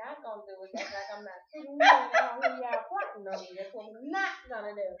what we're not gonna do is act like I'm not sitting here and y'all plotting on me. That's what we're not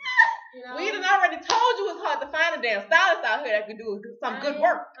gonna do. We done already told you it's hard to find a damn stylist out here that can do some good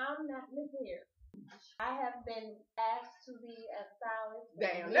work. I'm not here. I have been asked to be a stylist for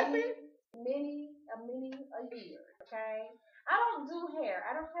many a year. Okay, I don't do hair.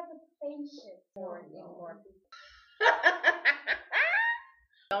 I don't have the patience for it anymore.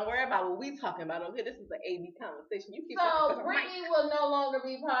 Don't worry about what we talking about over here. This is an AB conversation. You keep so Brittany will no longer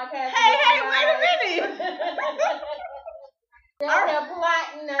be podcasting. Hey, wait a minute. They're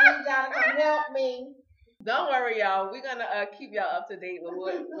plotting. I need y'all to come help me. Don't worry, y'all. We're gonna keep y'all up to date with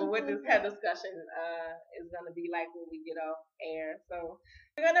what this hair discussion is gonna be like when we get off air. So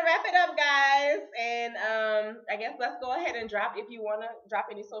we're gonna wrap it up, guys, and I guess let's go ahead and drop, if you wanna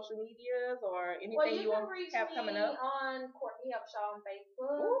drop any social medias or anything you want to have coming up. On Courtney Upshaw on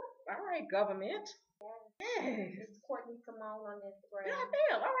Facebook. Ooh, all right, government. Yes. It's Courtney Simone on Instagram. God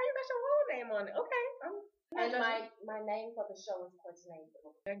damn! All right, you got your whole name on it. Okay. And my name for the show is Courtney.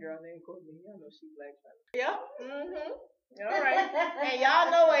 That girl named Courtney. Y'all know she's black. Yep. Mhm. All right. And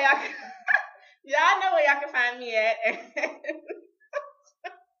y'all know where y'all can find me at.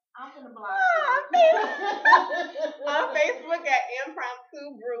 I'm gonna block on Facebook at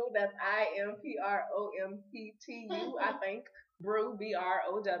Impromptu Brew. That's IMPROMPTU. I think Brew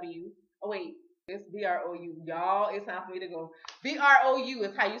BROW. Oh wait. It's BROU. Y'all, it's time for me to go. BROU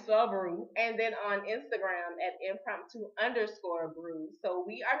is how you spell brew. And then on Instagram at impromptu_brew. So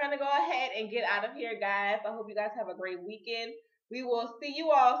we are going to go ahead and get out of here, guys. I hope you guys have a great weekend. We will see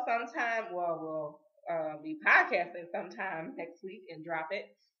you all sometime. Well, we'll be podcasting sometime next week and drop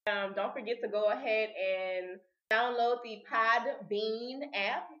it. Don't forget to go ahead and download the Podbean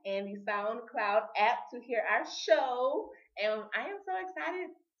app and the SoundCloud app to hear our show. And I am so excited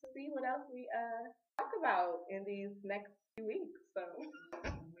to see what else we talk about in these next few weeks. So,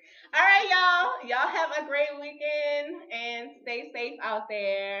 all right, y'all. Y'all have a great weekend and stay safe out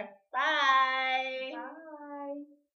there. Bye. Bye.